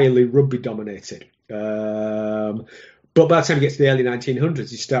entirely rugby dominated. But by the time you get to the early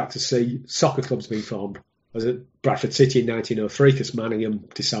 1900s, you start to see soccer clubs being formed. Was it Bradford City in 1903, because Manningham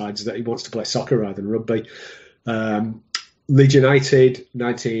decides that he wants to play soccer rather than rugby. Leeds United,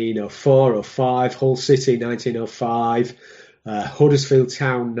 1904-05, Hull City, 1905, Huddersfield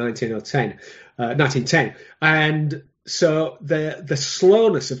Town, 1910. And so the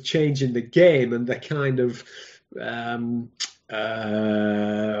slowness of changing the game and the kind of in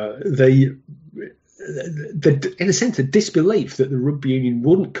a sense, the disbelief that the rugby union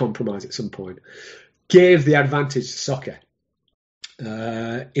wouldn't compromise at some point gave the advantage to soccer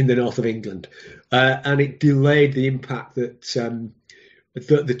in the north of England, and it delayed the impact that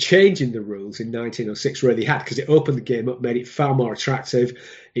the change in the rules in 1906 really had, because it opened the game up, made it far more attractive.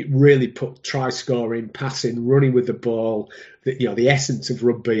 It really put try scoring, passing, running with the ball, the essence of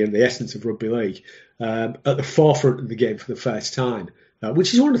rugby and the essence of rugby league at the forefront of the game for the first time,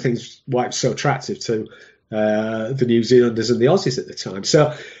 which is one of the things why it's so attractive to the New Zealanders and the Aussies at the time.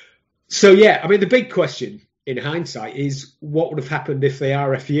 So yeah, I mean, the big question in hindsight is what would have happened if the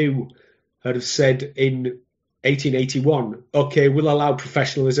RFU had have said in 1881, okay, we'll allow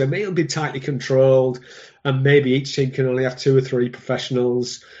professionalism, it'll be tightly controlled, and maybe each team can only have 2 or 3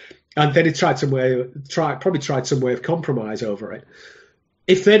 professionals. And then he tried some way of compromise over it.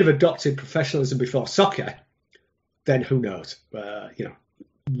 If they'd have adopted professionalism before soccer, then who knows?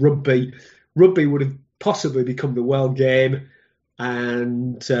 Rugby would have possibly become the world game,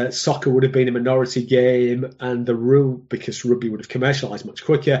 and soccer would have been a minority game, and the rule, because rugby would have commercialised much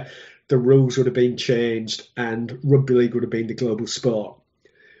quicker, the rules would have been changed, and rugby league would have been the global sport.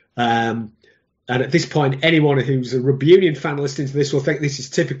 And at this point, anyone who's a rugby union fan listening to this will think this is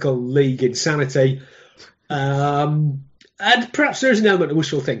typical league insanity. And perhaps there is an element of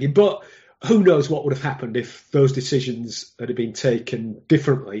wishful thinking, but who knows what would have happened if those decisions had been taken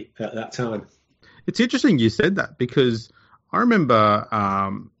differently at that time. It's interesting you said that, because I remember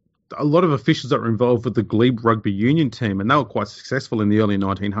a lot of officials that were involved with the Glebe Rugby Union team, and they were quite successful in the early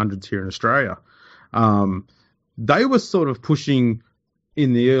 1900s here in Australia. They were sort of pushing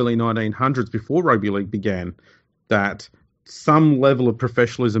in the early 1900s, before Rugby League began, that some level of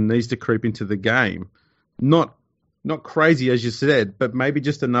professionalism needs to creep into the game. Not crazy, as you said, but maybe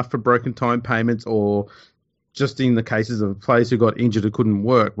just enough for broken time payments, or just in the cases of players who got injured or couldn't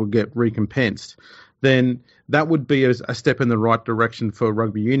work will get recompensed. Then that would be a step in the right direction for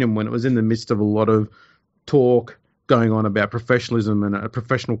Rugby Union, when it was in the midst of a lot of talk going on about professionalism and a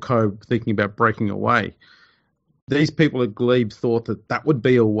professional code thinking about breaking away. These people at Glebe thought that would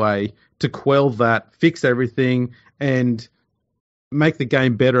be a way to quell that, fix everything, and make the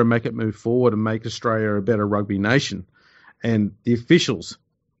game better and make it move forward and make Australia a better rugby nation. And the officials,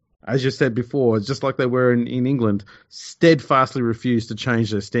 as you said before, just like they were in England, steadfastly refused to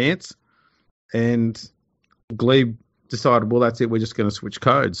change their stance. And Glebe decided, well, that's it, we're just going to switch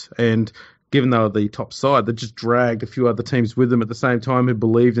codes. And given they were the top side, they just dragged a few other teams with them at the same time who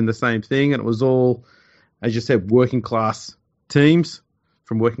believed in the same thing. And it was all, as you said, working class teams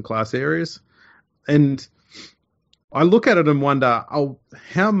from working class areas. And I look at it and wonder,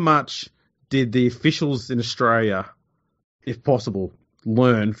 how much did the officials in Australia, if possible,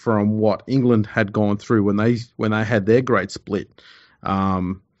 learn from what England had gone through when they had their great split?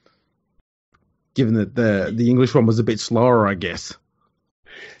 Given that the English one was a bit slower, I guess.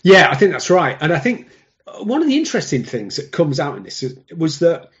 Yeah, I think that's right. And I think one of the interesting things that comes out in this was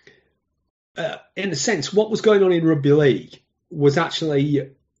that, in a sense, what was going on in Rugby League was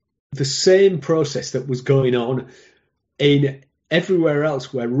actually the same process that was going on in everywhere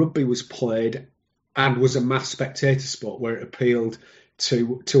else where rugby was played and was a mass spectator sport, where it appealed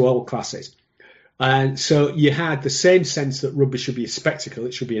to all classes. And so you had the same sense that rugby should be a spectacle.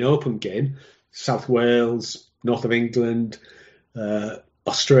 It should be an open game. South Wales, North of England,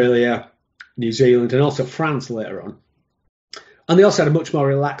 Australia, New Zealand, and also France later on. And they also had a much more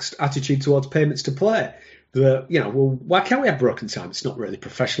relaxed attitude towards payments to play. Why can't we have broken time? It's not really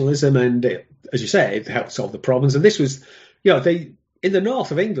professionalism, and as you say, it helped solve the problems. And this was, in the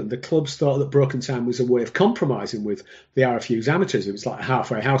north of England, the clubs thought that broken time was a way of compromising with the RFU's amateurs. It was like a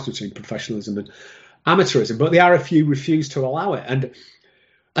halfway house between professionalism and amateurism, but the RFU refused to allow it,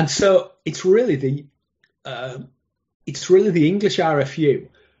 and so it's really the English RFU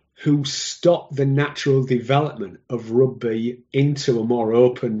who stopped the natural development of rugby into a more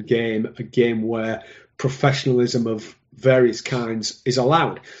open game, a game where professionalism of various kinds is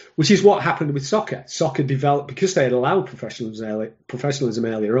allowed, which is what happened with soccer. Soccer developed because they had allowed professionalism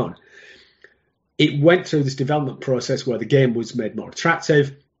earlier on. It went through this development process where the game was made more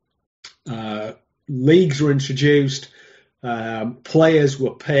attractive. Leagues were introduced. Players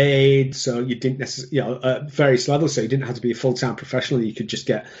were paid, so you didn't necessarily, at various levels. So you didn't have to be a full-time professional. You could just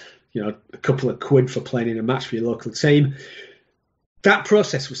get, a couple of quid for playing in a match for your local team. That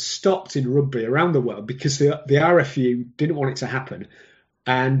process was stopped in rugby around the world because the RFU didn't want it to happen,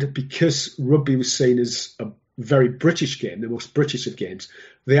 and because rugby was seen as a very British game, the most British of games,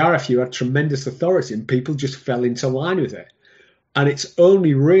 the RFU had tremendous authority, and people just fell into line with it. And it's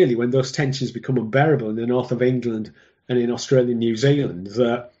only really when those tensions become unbearable in the north of England and in Australia and New Zealand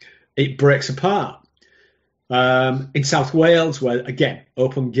that it breaks apart. In South Wales, where, again,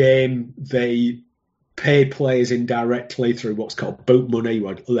 open game, they pay players indirectly through what's called boot money,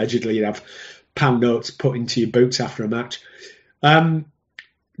 where allegedly you'd have pound notes put into your boots after a match. The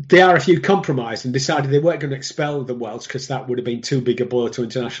RFU compromised and decided they weren't going to expel the Welsh because that would have been too big a blow to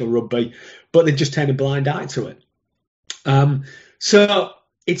international rugby, but they just turned a blind eye to it. So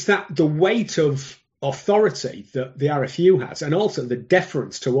it's the weight of authority that the RFU has, and also the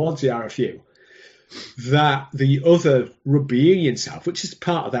deference towards the RFU that the other rugby unions have, which is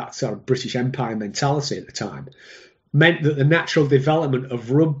part of that sort of British Empire mentality at the time, meant that the natural development of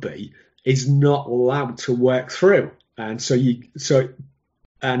rugby is not allowed to work through, and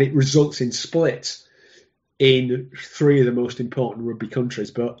and it results in splits in three of the most important rugby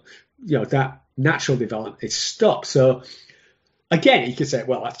countries. But that natural development is stopped. So again, you could say,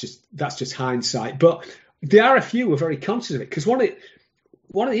 well, that's just hindsight, but the RFU were very conscious of it, because one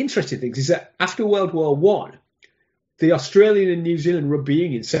of the interesting things is that after World War I, the Australian and New Zealand Rugby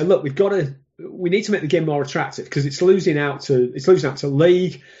Union said, look, we need to make the game more attractive because it's losing out to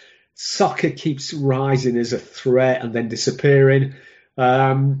league. Soccer keeps rising as a threat and then disappearing. We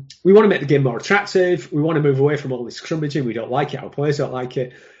want to make the game more attractive. We want to move away from all this scrummaging. We don't like it. Our players don't like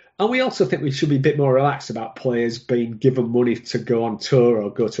it. And we also think we should be a bit more relaxed about players being given money to go on tour or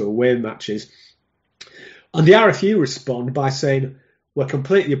go to away matches. And the RFU respond by saying, we're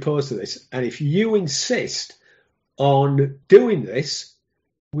completely opposed to this. And if you insist on doing this,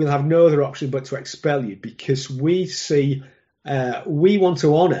 we'll have no other option but to expel you, because we want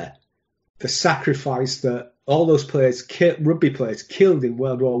to honour the sacrifice that all those rugby players killed in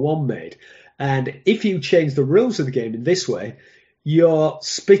World War I made. And if you change the rules of the game in this way, you're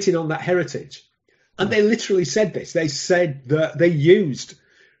spitting on that heritage. And they literally said this. They said that they used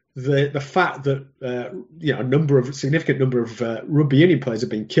the fact that a significant number of rugby union players have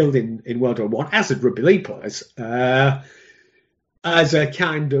been killed in World War I, as did rugby league players, as a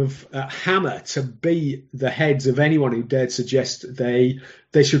kind of hammer to beat the heads of anyone who dared suggest they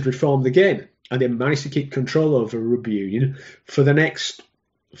should reform the game. And they managed to keep control over rugby union for the next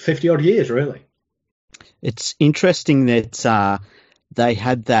 50 odd years, really. It's interesting that they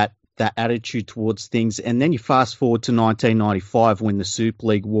had that attitude towards things, and then you fast forward to 1995 when the Super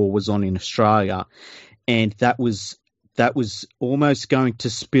League war was on in Australia, and that was almost going to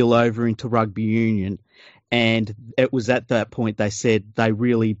spill over into rugby union. And it was at that point they said they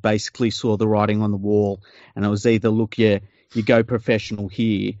really basically saw the writing on the wall, and it was either, look, you go professional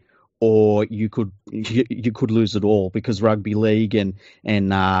here, or you could lose it all, because rugby league and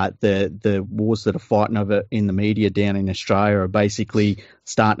the wars that are fighting over in the media down in Australia are basically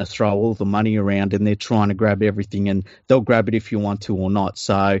starting to throw all the money around, and they're trying to grab everything, and they'll grab it if you want to or not.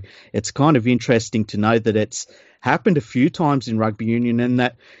 So it's kind of interesting to know that it's happened a few times in rugby union, and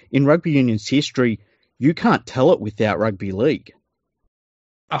that in rugby union's history, you can't tell it without rugby league.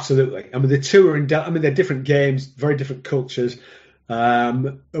 Absolutely. I mean, the two are they're different games, very different cultures.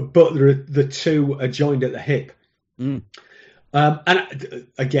 But the two are joined at the hip. And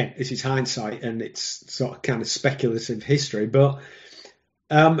again, this is hindsight, and it's sort of kind of speculative history. But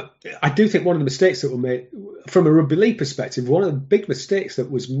I do think one of the mistakes that were made from a rugby league perspective, one of the big mistakes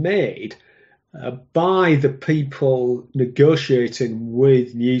that was made by the people negotiating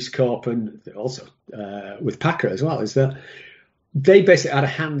with News Corp and also with Packer as well, is that they basically had a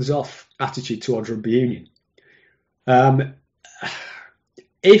hands-off attitude towards Rugby Union.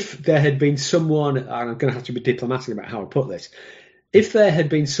 If there had been someone, and I'm going to have to be diplomatic about how I put this, if there had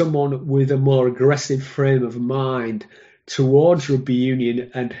been someone with a more aggressive frame of mind towards Rugby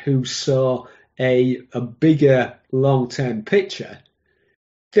Union and who saw a bigger long-term picture,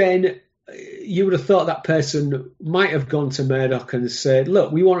 then you would have thought that person might have gone to Murdoch and said,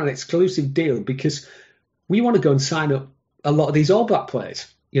 look, we want an exclusive deal because we want to go and sign up a lot of these All Black players.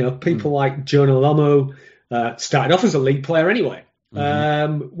 You know, people like Jonah Lomo started off as a league player anyway.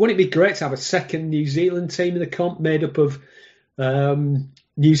 Wouldn't it be great to have a second New Zealand team in the comp made up of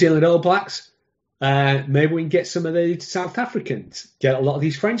New Zealand All Blacks? Maybe we can get some of the South Africans, get a lot of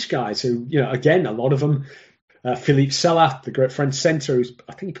these French guys who, you know, again, a lot of them, Philippe Sella, the great French centre, who's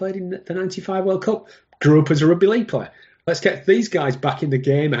I think he played in the 95 World Cup, grew up as a Rugby League player. Let's get these guys back in the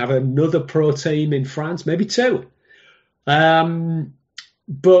game and have another pro team in France, maybe two.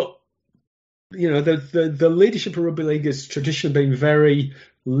 But you know, the leadership of Rugby League has traditionally been very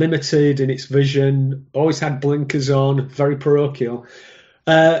limited in its vision, always had blinkers on, very parochial.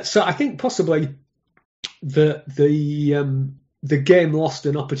 So I think possibly the game lost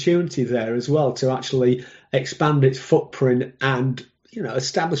an opportunity there as well to actually expand its footprint and, you know,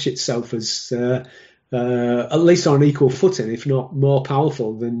 establish itself as at least on an equal footing, if not more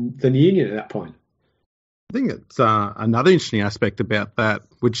powerful than Union at that point. I think it's another interesting aspect about that,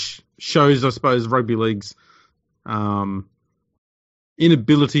 which shows, I suppose, Rugby League's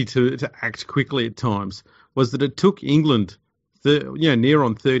inability to act quickly at times, was that it took England near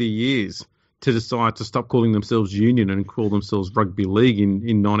on 30 years to decide to stop calling themselves Union and call themselves Rugby League in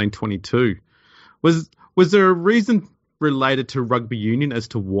 1922. Was there a reason related to Rugby Union as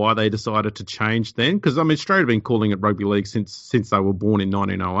to why they decided to change then? Because, I mean, Australia have been calling it Rugby League since they were born in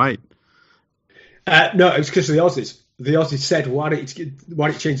 1908. No, it was because of the Aussies. The Aussies said, why don't you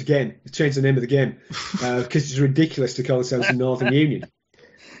change the game? Change the name of the game. Because it's ridiculous to call themselves the Northern Union.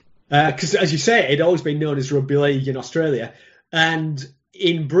 Because, as you say, it had always been known as Rugby League in Australia. And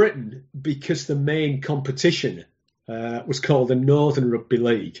in Britain, because the main competition was called the Northern Rugby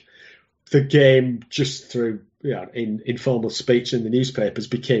League, the game, just through in informal speech in the newspapers,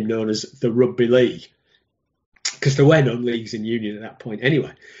 became known as the Rugby League. Because there were no leagues in Union at that point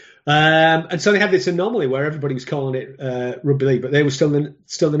anyway. And so they had this anomaly where everybody was calling it Rugby League, but they were still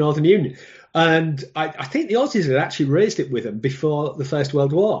the Northern Union. And I think the Aussies had actually raised it with them before the First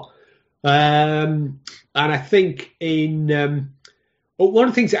World War. And I think one of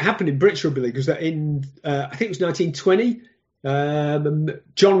the things that happened in British Rugby League was that I think it was 1920,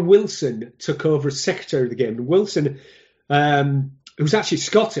 John Wilson took over as secretary of the game. And Wilson, who was actually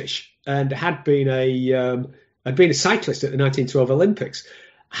Scottish and had been a cyclist at the 1912 Olympics,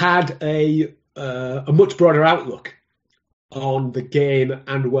 had a much broader outlook on the game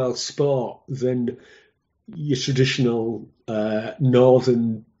and world sport than your traditional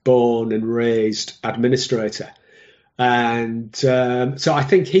northern-born and raised administrator. And so I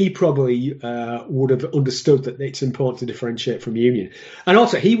think he probably would have understood that it's important to differentiate from Union. And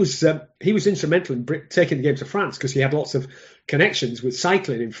also he was instrumental in taking the game to France because he had lots of connections with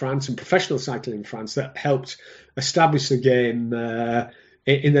cycling in France and professional cycling in France that helped establish the game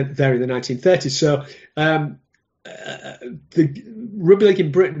in the 1930s. So the Rugby League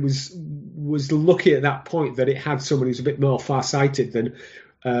in Britain was lucky at that point that it had someone who's a bit more far-sighted than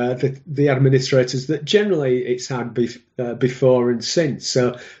the administrators that generally it's had before and since.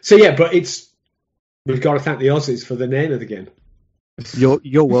 So yeah, but we've got to thank the Aussies for the name of the game.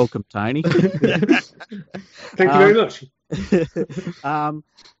 You're welcome, Tony. Thank you very much.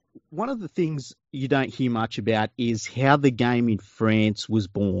 One of the things you don't hear much about is how the game in France was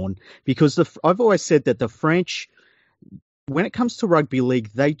born, because I've always said that the French, when it comes to rugby league,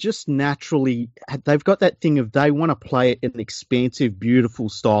 they just naturally, they've got that thing of they want to play an expansive, beautiful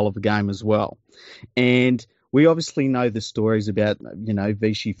style of the game as well. And we obviously know the stories about,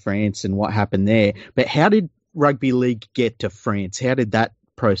 Vichy France and what happened there. But how did rugby league get to France? How did that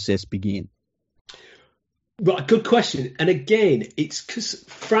process begin? Right, good question. And again, it's because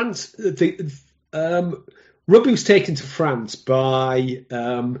France, rugby was taken to France by,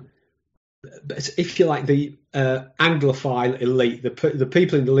 if you like, the Anglophile elite, the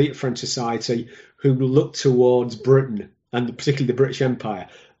people in the elite of French society who looked towards Britain and particularly the British Empire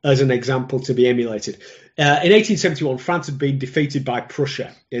as an example to be emulated. In 1871, France had been defeated by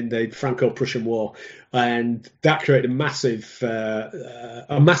Prussia in the Franco-Prussian War, and that created a massive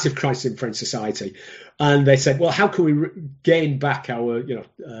crisis in French society. And they said, well, how can we gain back our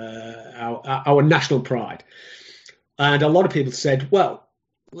national pride? And a lot of people said, well,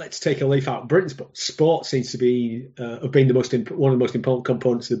 let's take a leaf out of Britain's book. Sport seems to be have been one of the most important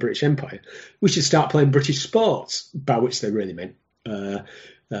components of the British Empire. We should start playing British sports, by which they really meant. They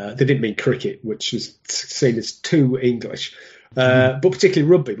didn't mean cricket, which was seen as too English, but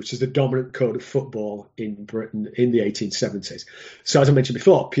particularly rugby, which is the dominant code of football in Britain in the 1870s. So as I mentioned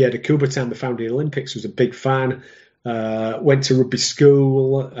before, Pierre de Coubertin, the founder of the Olympics, was a big fan, went to rugby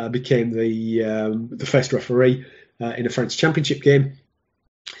school, became the first referee in a French championship game.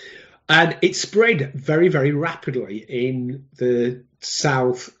 And it spread very, very rapidly in the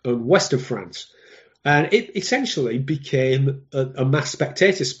south and west of France. And it essentially became a mass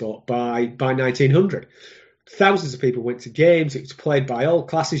spectator sport by 1900. Thousands of people went to games. It was played by all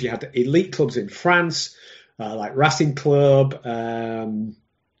classes. You had elite clubs in France, like Racing Club,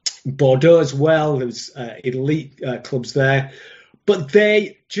 Bordeaux as well. There was elite clubs there. But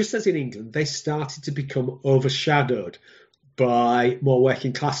they, just as in England, they started to become overshadowed by more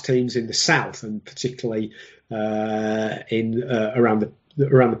working class teams in the south, and particularly around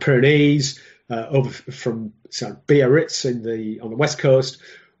the Pyrenees, over from Biarritz on the west coast,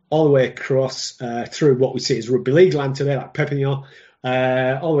 all the way across through what we see as Rugby League land today, like Perpignan,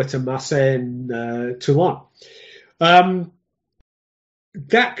 all the way to Marseille and Toulon. That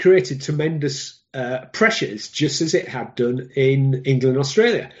created tremendous pressures, just as it had done in England and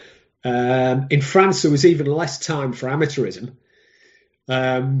Australia. In France, there was even less time for amateurism.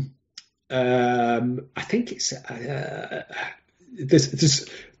 I think it's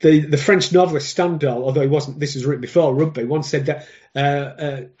the French novelist Stendhal, although he wasn't. This was written before rugby. Once said that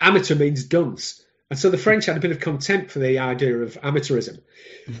amateur means dunce, and so the French had a bit of contempt for the idea of amateurism,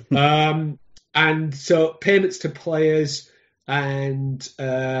 and so payments to players and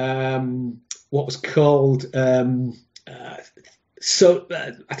what was called. I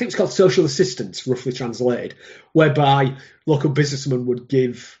think it's called social assistance, roughly translated, whereby local businessmen would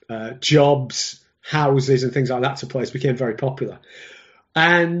give jobs, houses and things like that to players, became very popular.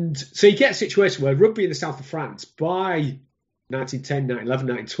 And so you get a situation where rugby in the south of France by 1910, 1911,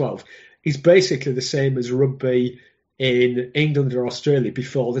 1912 is basically the same as rugby in England or Australia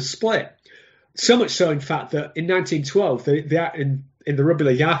before the split. So much so, in fact, that in 1912, in the Rugby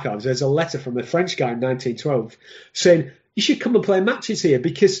League archives, there's a letter from a French guy in 1912 saying, you should come and play matches here,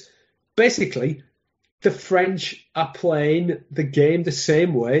 because basically the French are playing the game the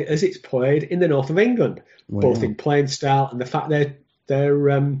same way as it's played in the north of England, both in playing style and the fact they're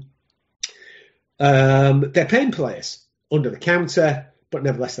paying players under the counter, but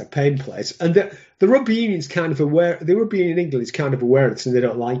nevertheless they're paying players. And the Rugby Union's kind of aware. The Rugby Union in England is kind of aware of this, and they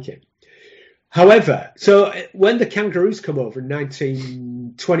don't like it. However, so when the Kangaroos come over in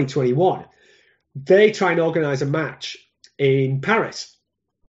 2021, they try and organise a match in Paris,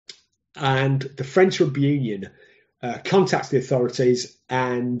 and the French Rugby Union contacts the authorities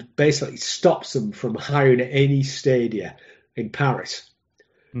and basically stops them from hiring any stadia in Paris.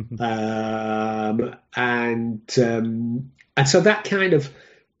 And so that kind of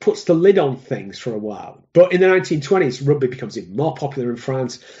puts the lid on things for a while. But in the 1920s, rugby becomes even more popular in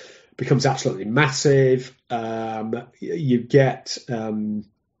France, becomes absolutely massive. You get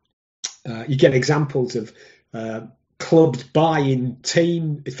examples of clubs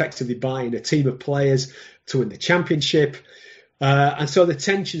effectively buying a team of players to win the championship. And so the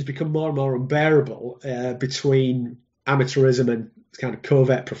tensions become more and more unbearable between amateurism and kind of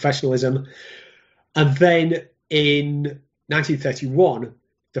covert professionalism. And then in 1931,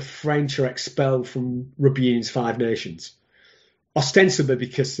 the French are expelled from Rugby Union's Five Nations, ostensibly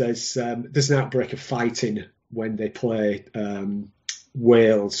because there's an outbreak of fighting when they play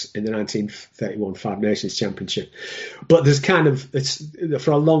Wales in the 1931 Five Nations Championship. But there's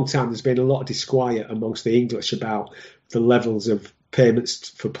for a long time, there's been a lot of disquiet amongst the English about the levels of payments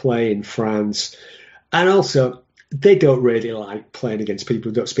for play in France. And also, they don't really like playing against people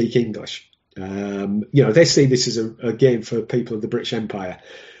who don't speak English. They see this as a game for people of the British Empire,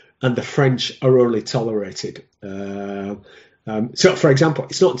 and the French are only tolerated. So, for example,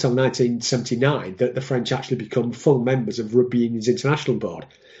 it's not until 1979 that the French actually become full members of Rugby Union's international board,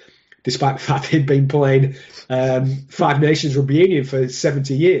 despite the fact they'd been playing Five Nations Rugby Union for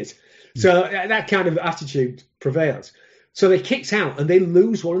 70 years. So that kind of attitude prevails. So they're kicked out, and they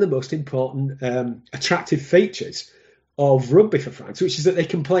lose one of the most important attractive features of rugby for France, which is that they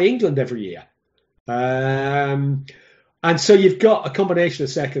can play England every year. And so you've got a combination of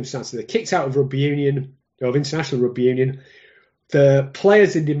circumstances. They're kicked out of Rugby Union, of International Rugby Union. The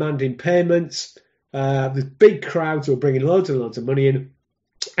players are demanding payments. The big crowds are bringing loads and loads of money in.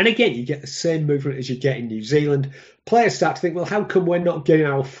 And again, you get the same movement as you get in New Zealand. Players start to think, well, how come we're not getting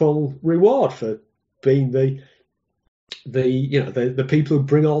our full reward for being the people who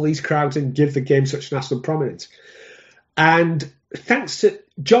bring all these crowds and give the game such national prominence? And thanks to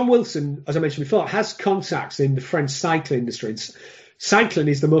John Wilson, as I mentioned before, has contacts in the French cycling industry. Cycling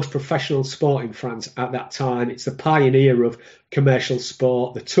is the most professional sport in France at that time. It's the pioneer of commercial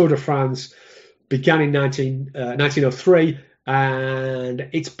sport. The Tour de France began in 1903, and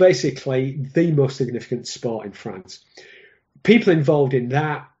it's basically the most significant sport in France. People involved in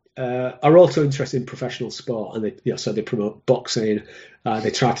that are also interested in professional sport, and so they promote boxing.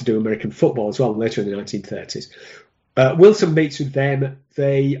 They try to do American football as well later in the 1930s. Wilson meets with them.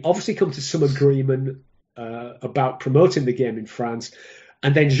 They obviously come to some agreement about promoting the game in France.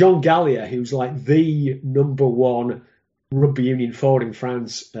 And then Jean Gallier, who's like the number one rugby union forward in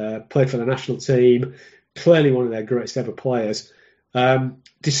France, played for the national team, clearly one of their greatest ever players,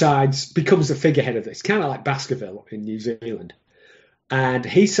 becomes the figurehead of this, kind of like Baskerville in New Zealand. And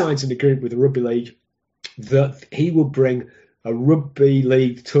he signs an agreement with the Rugby League that he will bring a Rugby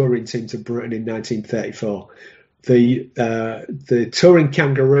League touring team to Britain in 1934. The touring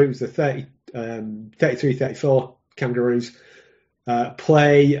Kangaroos, the 33-34 Kangaroos,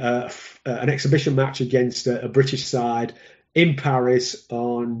 play an exhibition match against a British side in Paris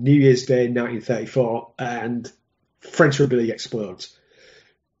on New Year's Day in 1934, and French Rugby League explodes.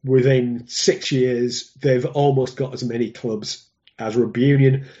 Within 6 years, they've almost got as many clubs as Rugby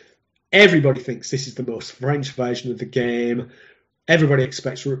Union. Everybody thinks this is the most French version of the game. Everybody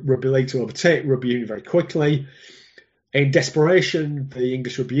expects Rugby League to overtake Rugby Union very quickly. In desperation, the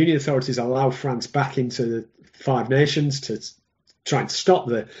English Rugby Union authorities allow France back into the Five Nations to try and stop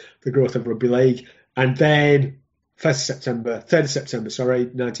the growth of Rugby League. And then 3rd of September,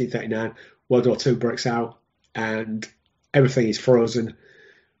 1939, World War II breaks out and everything is frozen.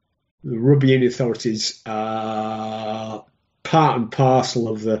 The Rugby Union authorities are part and parcel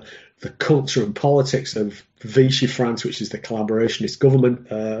of the culture and politics of Vichy France, which is the collaborationist government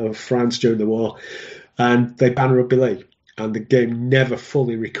of France during the war. And they ban Rugby League, and the game never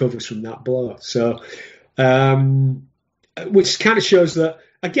fully recovers from that blow. So, which kind of shows that,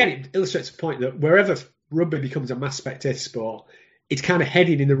 again, it illustrates the point that wherever rugby becomes a mass spectator sport, it's kind of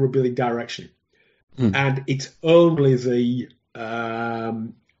heading in the Rugby League direction. And it's only the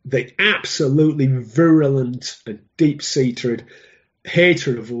absolutely virulent and deep-seated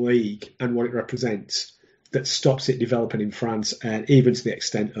hatred of the league and what it represents that stops it developing in France, and even to the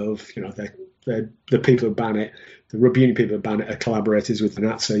extent of, the people who ban it, the Rugby Union people who ban it, are collaborators with the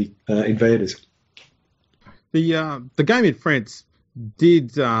Nazi invaders. The game in France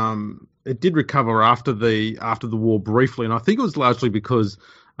did recover after the war briefly, and I think it was largely because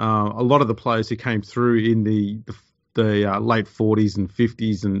a lot of the players who came through in the late 40s and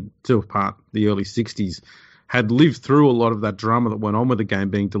 50s and to part the early 60s had lived through a lot of that drama that went on with the game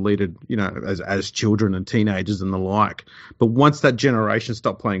being deleted, as children and teenagers and the like. But once that generation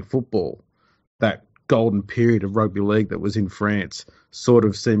stopped playing football, that golden period of rugby league that was in France sort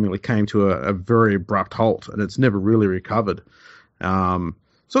of seemingly came to a very abrupt halt, and it's never really recovered.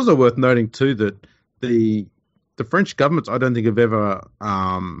 It's also worth noting too that the French governments, I don't think have ever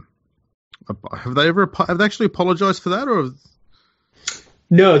have they actually apologised for that, or?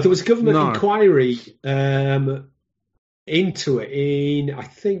 No, there was a government inquiry into it in, I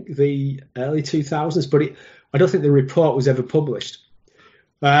think, the early 2000s, but I don't think the report was ever published.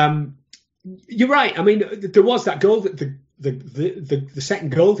 You're right. I mean, there was that goal that the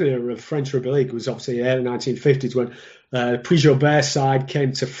second golden era of French Rugby League was obviously in the early 1950s when Puy-Jobert side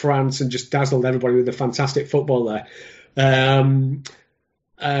came to France and just dazzled everybody with the fantastic football there. And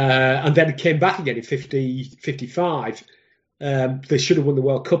then it came back again in 55. They should have won the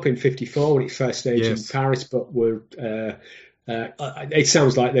World Cup in 54 when it first staged in Paris, but it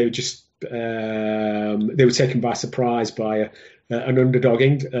sounds like they were just they were taken by surprise by an underdog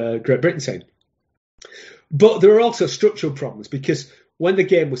Great Britain team. But there are also structural problems, because when the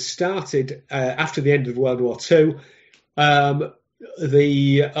game was started after the end of World War II, all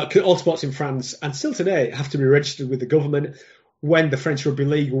sports in France, and still today, have to be registered with the government. When the French Rugby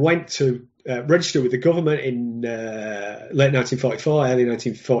League went to register with the government in late 1944, early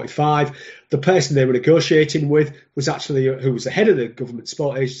 1945, the person they were negotiating with was actually, who was the head of the government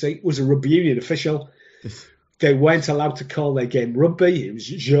sport agency, was a Rugby Union official. They weren't allowed to call their game rugby. It was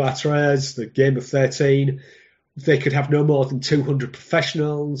jeu à 13, the game of 13. They could have no more than 200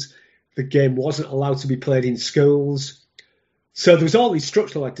 professionals. The game wasn't allowed to be played in schools. So there was all these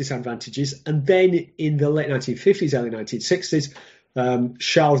structural disadvantages. And then in the late 1950s, early 1960s,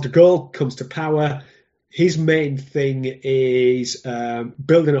 Charles de Gaulle comes to power. His main thing is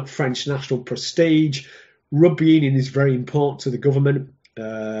building up French national prestige. Rugby union is very important to the government.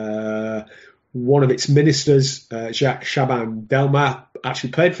 One of its ministers, Jacques Chaban-Delmas,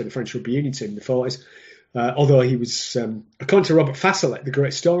 actually played for the French rugby union team in the 40s. Although he was, according to Robert Fasselet, the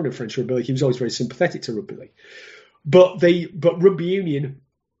great historian of French rugby league, he was always very sympathetic to rugby league. But rugby union,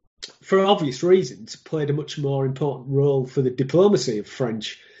 for obvious reasons, played a much more important role for the diplomacy of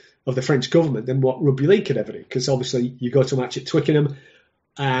the French government than what rugby league could ever do. Because obviously you go to a match at Twickenham,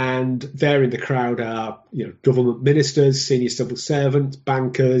 and there in the crowd are government ministers, senior civil servants,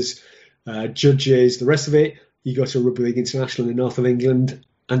 bankers, judges, the rest of it. You go to Rugby League International in the north of England,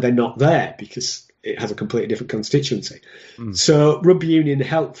 and they're not there because it has a completely different constituency. So rugby union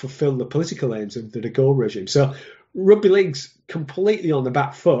helped fulfil the political aims of the de Gaulle regime. So rugby league's completely on the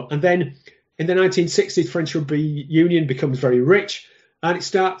back foot. And then in the 1960s, French rugby union becomes very rich, and it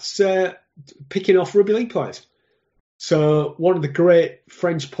starts picking off rugby league players. So one of the great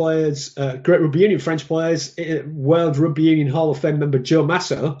French players, great rugby union French players, World Rugby Union Hall of Fame member Joe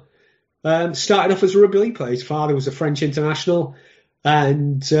Masso, started off as a rugby league player. His father was a French international,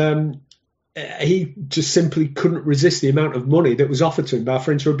 and he just simply couldn't resist the amount of money that was offered to him by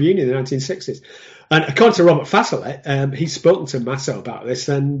French rugby union in the 1960s. And according to Robert Fasselet, he's spoken to Masso about this,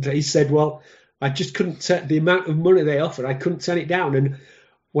 and he said, well, I just couldn't take the amount of money they offered. I couldn't turn it down. And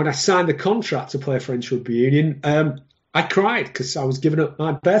when I signed the contract to play French rugby union, I cried because I was giving up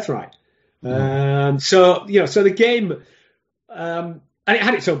my birthright. So the game, and it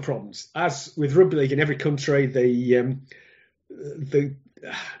had its own problems. As with rugby league in every country, the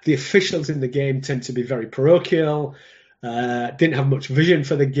officials in the game tend to be very parochial, didn't have much vision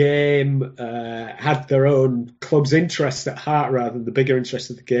for the game, had their own club's interests at heart rather than the bigger interests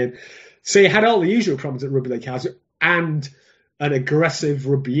of the game. So you had all the usual problems that rugby league has, and an aggressive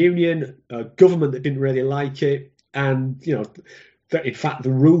rugby union, a government that didn't really like it, and that in fact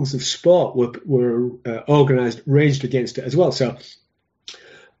the rules of sport were organised, raged against it as well. So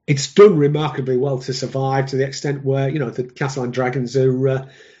it's done remarkably well to survive, to the extent where the Catalan Dragons have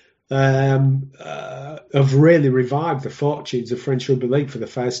really revived the fortunes of French rugby league for the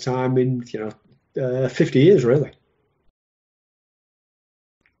first time in 50 years, really.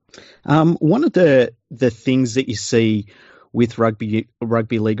 One of the things that you see with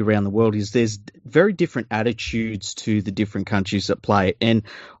rugby league around the world is there's very different attitudes to the different countries that play. And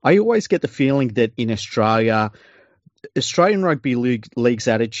I always get the feeling that in Australian Rugby League's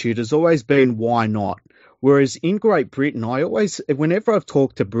attitude has always been, why not? Whereas in Great Britain, whenever I've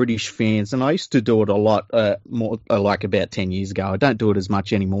talked to British fans, and I used to do it a lot more, like about 10 years ago, I don't do it as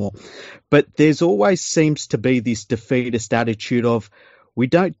much anymore, but there's always seems to be this defeatist attitude of, we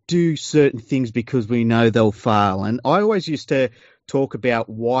don't do certain things because we know they'll fail. And I always used to talk about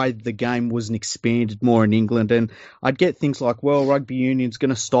why the game wasn't expanded more in England. And I'd get things like, well, rugby union's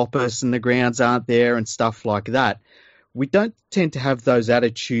going to stop us and the grounds aren't there and stuff like that. We don't tend to have those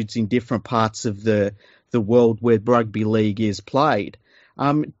attitudes in different parts of the world where rugby league is played.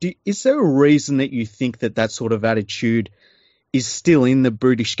 Is there a reason that you think that sort of attitude is still in the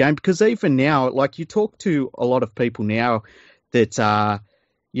British game? Because even now, like you talk to a lot of people now that are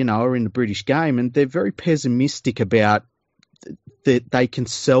in the British game, and they're very pessimistic about that they can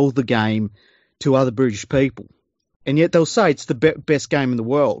sell the game to other British people, and yet they'll say it's the best game in the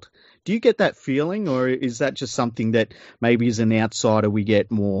world. Do you get that feeling, or is that just something that maybe as an outsider we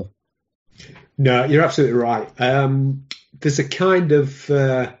get more? No, you're absolutely right. There's a kind of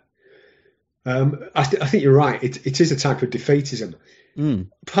I think you're right. It is a type of defeatism.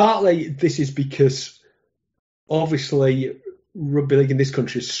 Partly this is because obviously rugby league in this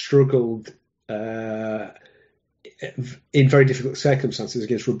country has struggled in very difficult circumstances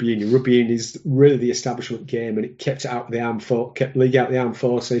against rugby union. Rugby union is really the establishment game, and it kept it out of the kept league out of the armed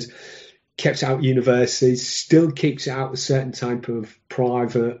forces, kept it out of universities, still keeps it out of a certain type of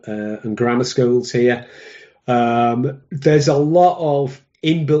private and grammar schools here. There's a lot of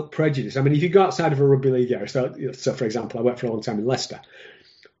inbuilt prejudice. I mean, if you go outside of a rugby league area, so for example, I worked for a long time in Leicester.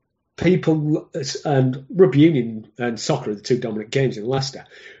 People, and rugby union and soccer are the two dominant games in Leicester.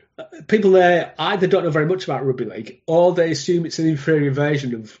 People there either don't know very much about rugby league, or they assume it's an inferior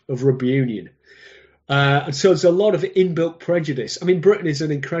version of rugby union. And so there's a lot of inbuilt prejudice. I mean, Britain is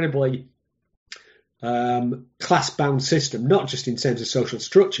an incredibly class-bound system, not just in terms of social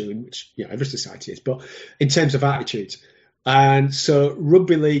structure, in which every society is, but in terms of attitudes. And so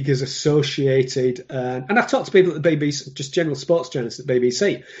Rugby League is associated, and I've talked to people at the BBC, just general sports journalists at the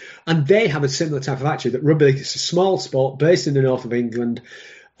BBC, and they have a similar type of attitude that Rugby League is a small sport based in the north of England,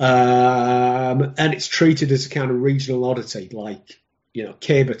 and it's treated as a kind of regional oddity, like,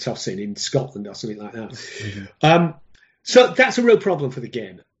 caber tossing in Scotland or something like that. Mm-hmm. So that's a real problem for the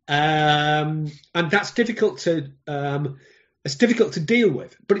game, and that's difficult to deal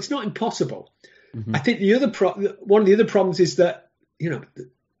with, but it's not impossible. Mm-hmm. I think one of the other problems is that,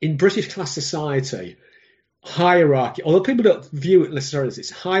 in British class society, hierarchy, although people don't view it necessarily as this,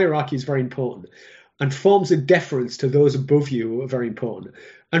 hierarchy is very important, and forms of deference to those above you are very important.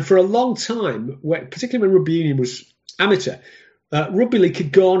 And for a long time, particularly when Rugby Union was amateur, Rugby League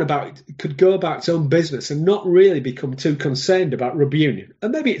could go about its own business and not really become too concerned about Rugby Union.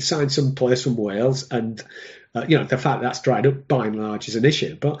 And maybe it signed some players from Wales, and the fact that's dried up by and large is an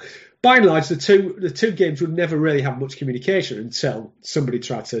issue. But by and large, the two games would never really have much communication until somebody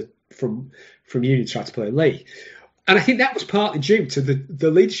from Union tried to play league. And I think that was partly due to the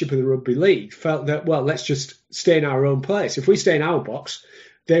leadership of the Rugby League felt that, well, let's just stay in our own place. If we stay in our box,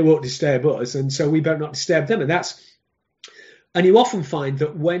 they won't disturb us, and so we better not disturb them. And you often find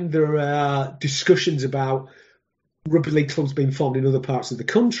that when there are discussions about Rugby League clubs being formed in other parts of the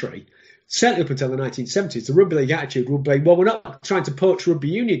country, certainly up until the 1970s, the Rugby League attitude would be, well, we're not trying to poach Rugby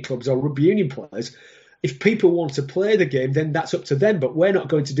Union clubs or Rugby Union players. If people want to play the game, then that's up to them, but we're not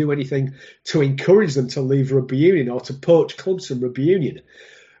going to do anything to encourage them to leave Rugby Union or to poach clubs from Rugby Union,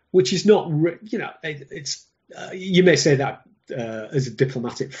 which is not, it's you may say that as a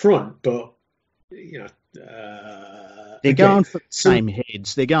diplomatic front, but, they're going for the same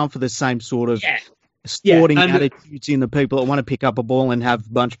heads. They're going for the same sort of sporting attitudes in the people that want to pick up a ball and have a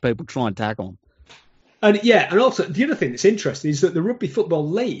bunch of people try and tackle them. And also the other thing that's interesting is that the Rugby Football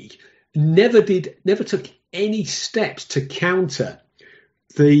League never took any steps to counter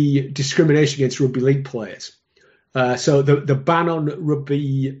the discrimination against Rugby League players. So the ban on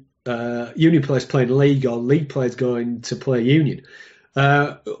Rugby Union players playing league or league players going to play Union,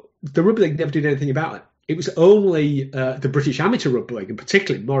 the Rugby League never did anything about it. It was only the British Amateur Rugby League, and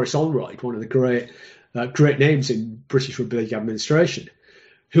particularly Maurice Allroyd, one of the great names in British Rugby League administration,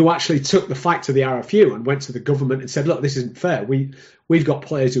 who actually took the fight to the RFU and went to the government and said, look, this isn't fair. We've got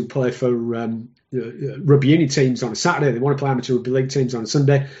players who play for Rugby Union teams on a Saturday. They want to play Amateur Rugby League teams on a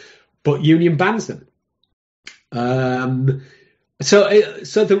Sunday, but Union bans them. So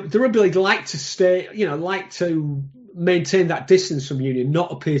the Rugby League like to maintain that distance from Union,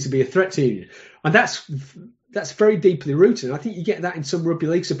 not appear to be a threat to Union. And that's very deeply rooted. And I think you get that in some Rugby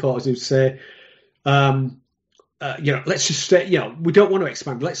League supporters who say, let's just stay, we don't want to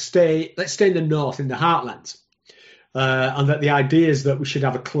expand. Let's stay in the north, in the heartlands. And that the idea is that we should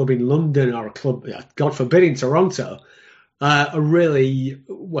have a club in London or a club, God forbid, in Toronto, are really,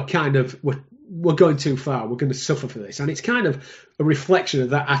 we're going too far. We're going to suffer for this. And it's kind of a reflection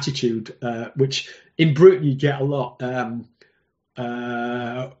of that attitude, which in Britain you get a lot.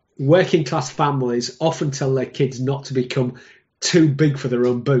 Working class families often tell their kids not to become too big for their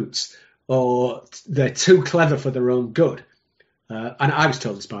own boots, or they're too clever for their own good. And I was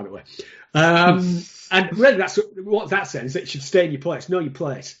told this, by the way. And really, that's what that says, is that you should stay in your place, know your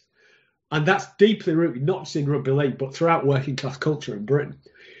place. And that's deeply rooted, not just in Rugby League, but throughout working class culture in Britain.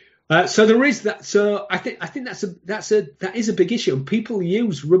 So there is that. So I think that is a big issue, and people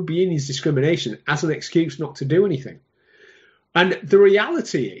use Rugby Union's discrimination as an excuse not to do anything. And the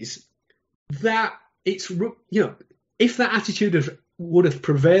reality is that it's, if that attitude would have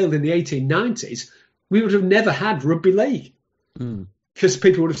prevailed in the 1890s, we would have never had Rugby League. Because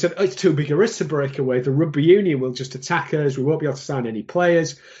people would have said, it's too big a risk to break away. The Rugby Union will just attack us. We won't be able to sign any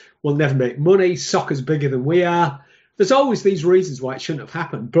players. We'll never make money. Soccer's bigger than we are. There's always these reasons why it shouldn't have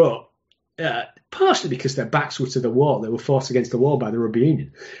happened, but partially because their backs were to the wall. They were forced against the wall by the Rugby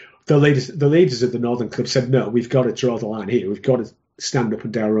Union. The leaders of the Northern Club said, no, we've got to draw the line here. We've got to stand up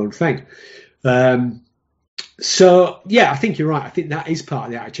and do our own thing. I think you're right. I think that is part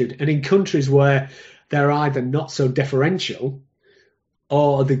of the attitude. And in countries where they're either not so deferential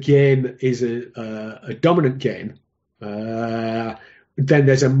or the game is a dominant game, then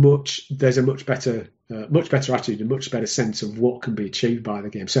there's a much better attitude, a much better sense of what can be achieved by the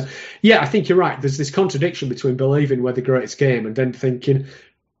game. So, I think you're right. There's this contradiction between believing we're the greatest game and then thinking,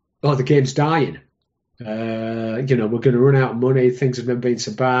 oh, the game's dying. We're going to run out of money. Things have never been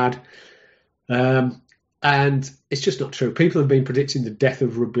so bad. And it's just not true. People have been predicting the death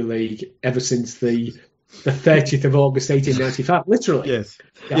of Rugby League ever since the 30th of August, 1895. Literally. Yes,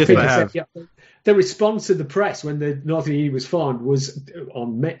 they have. The response to the press when the Northern Union was formed was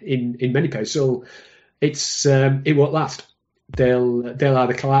in many places. So it won't last. they'll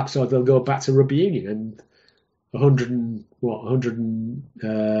either collapse or they'll go back to Rugby Union. And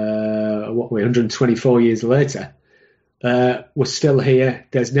 124 years later, we're still here.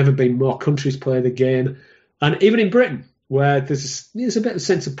 There's never been more countries play the game, and even in Britain, where there's a bit of a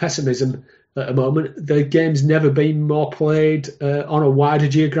sense of pessimism at the moment, the game's never been more played on a wider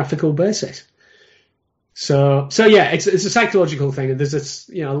geographical basis. So yeah, it's a psychological thing, and there's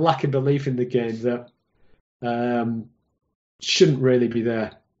a lack of belief in the game that shouldn't really be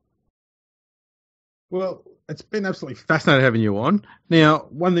there. Well, it's been absolutely fascinating having you on. Now,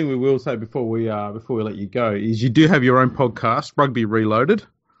 one thing we will say before we let you go is you do have your own podcast, Rugby Reloaded.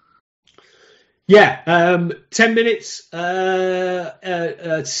 Yeah, 10 minutes,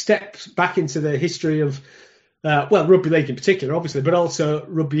 steps back into the history of, Rugby League in particular, obviously, but also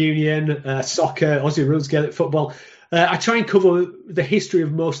Rugby Union, soccer, Aussie rules, Gaelic football. I try and cover the history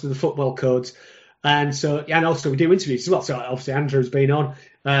of most of the football codes. And also we do interviews as well. So obviously Andrew's been on.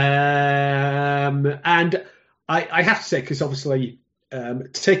 And I have to say, because obviously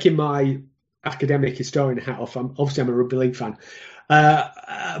taking my academic historian hat off, I'm a Rugby League fan.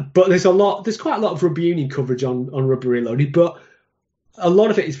 But there's quite a lot of Rugby Union coverage on Rugby Reloaded, but a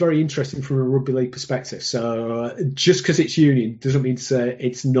lot of it is very interesting from a Rugby League perspective. So just because it's Union doesn't mean to say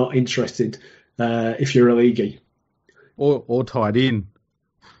it's not interested if you're a leaguey. Or tied in,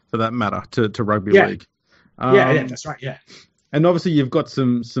 for that matter, to Rugby League. Yeah, that's right, yeah. And obviously you've got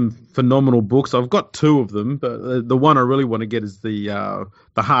some phenomenal books. I've got two of them, but the one I really want to get is the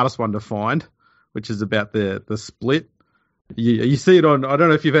hardest one to find, which is about the split. You see it on. I don't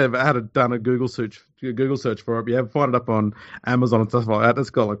know if you've ever done a Google search for it. But you have find it up on Amazon and stuff like that.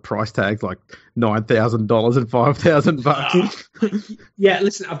 It's got like price tags like $9,000 and $5,000. Yeah,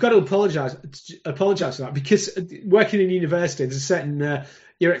 listen, I've got to apologise for that, because working in university, there's a certain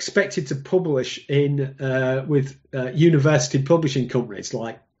you're expected to publish in with university publishing companies.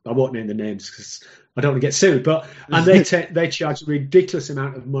 Like, I won't name the names because I don't want to get sued, and they charge a ridiculous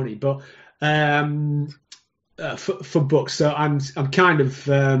amount of money, but. For books, so I'm kind of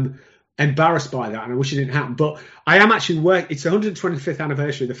embarrassed by that, and I wish it didn't happen. But I am actually it's the 125th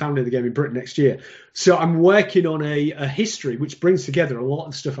anniversary of the founding of the game in Britain next year, so I'm working on a history which brings together a lot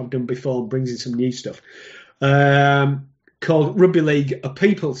of the stuff I've done before and brings in some new stuff, called Rugby League: A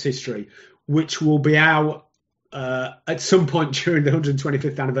People's History, which will be out at some point during the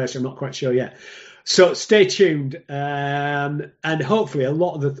 125th anniversary. I'm not quite sure yet, so stay tuned, and hopefully a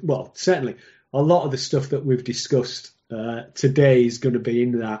lot of the stuff that we've discussed today is going to be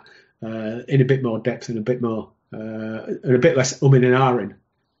in that in a bit more depth and a bit more and a bit less and ahhing.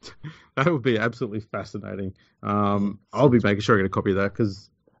 That would be absolutely fascinating. I'll be making sure I get a copy of that, because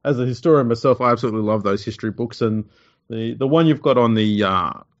as a historian myself, I absolutely love those history books. And the one you've got on the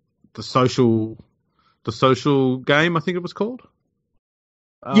social game, I think it was called.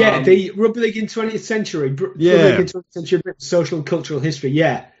 The Rugby League in 20th century. Rugby League in 20th century social and cultural history.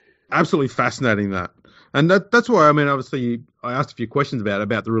 Yeah. Absolutely fascinating, that. And that's why, I mean, obviously I asked a few questions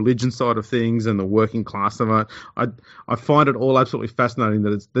about the religion side of things and the working class of it. I find it all absolutely fascinating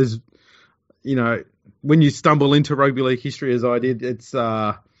that there's when you stumble into rugby league history as I did, it's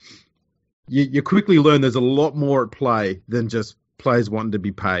you quickly learn there's a lot more at play than just players wanting to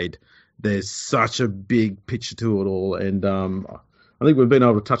be paid. There's such a big picture to it all, and I think we've been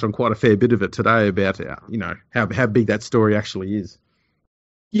able to touch on quite a fair bit of it today about how big that story actually is.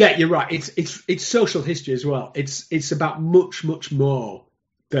 Yeah, you're right. It's social history as well. It's about much, much more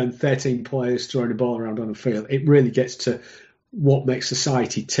than 13 players throwing a ball around on a field. It really gets to what makes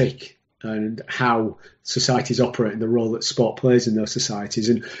society tick and how societies operate and the role that sport plays in those societies.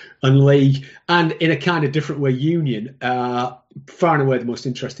 And league, and in a kind of different way, union are far and away the most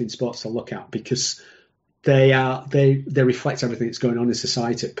interesting sports to look at, because they reflect everything that's going on in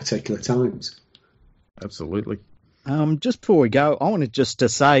society at particular times. Absolutely. Just before we go, I wanted just to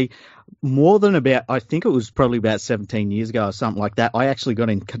say, I think it was probably about 17 years ago or something like that, I actually got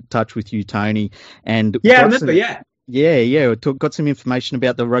in touch with you, Tony. And I remember, yeah. Yeah. Got some information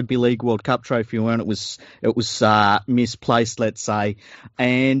about the Rugby League World Cup trophy, and it was misplaced, let's say.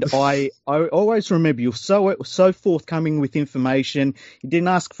 And I always remember you were so forthcoming with information. You didn't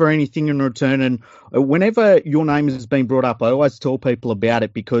ask for anything in return. And whenever your name has been brought up, I always tell people about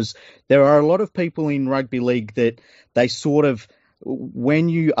it, because there are a lot of people in rugby league that they sort of, when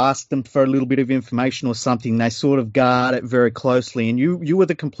you ask them for a little bit of information or something, they sort of guard it very closely. And you were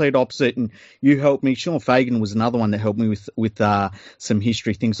the complete opposite, and you helped me. Sean Fagan was another one that helped me with some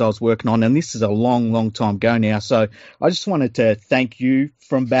history things I was working on. And this is a long, long time ago now. So I just wanted to thank you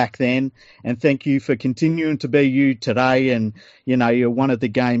from back then, and thank you for continuing to be you today. And, you're one of the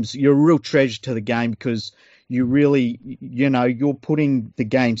game's, you're a real treasure to the game, because you really, you're putting the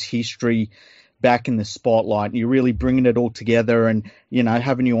game's history back in the spotlight, and you're really bringing it all together. And,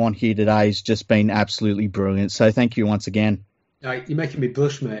 having you on here today has just been absolutely brilliant. So thank you once again. You're making me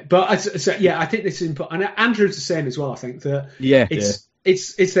blush, mate. But I think this is important. And Andrew's the same as well. I think that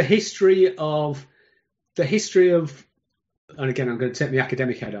it's the history of, and again, I'm going to take the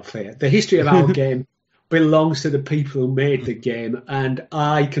academic head off here. The history of our game belongs to the people who made the game, and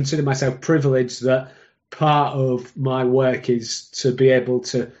I consider myself privileged that part of my work is to be able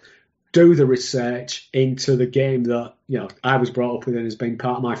to do the research into the game that I was brought up with and has been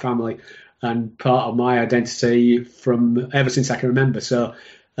part of my family and part of my identity from ever since I can remember. So,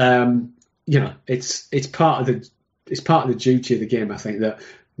 it's part of the duty of the game. I think that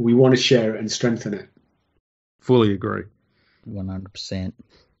we want to share it and strengthen it. Fully agree. 100%.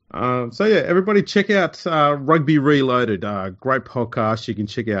 Everybody check out Rugby Reloaded. Great podcast. You can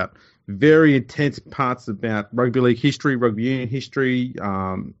check out very intense parts about rugby league history, rugby union history.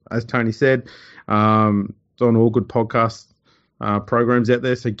 As Tony said, it's on all good podcast programs out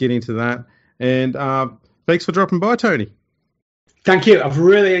there. So get into that. And thanks for dropping by, Tony. Thank you. I've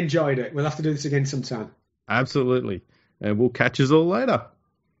really enjoyed it. We'll have to do this again sometime. Absolutely. And we'll catch you all later.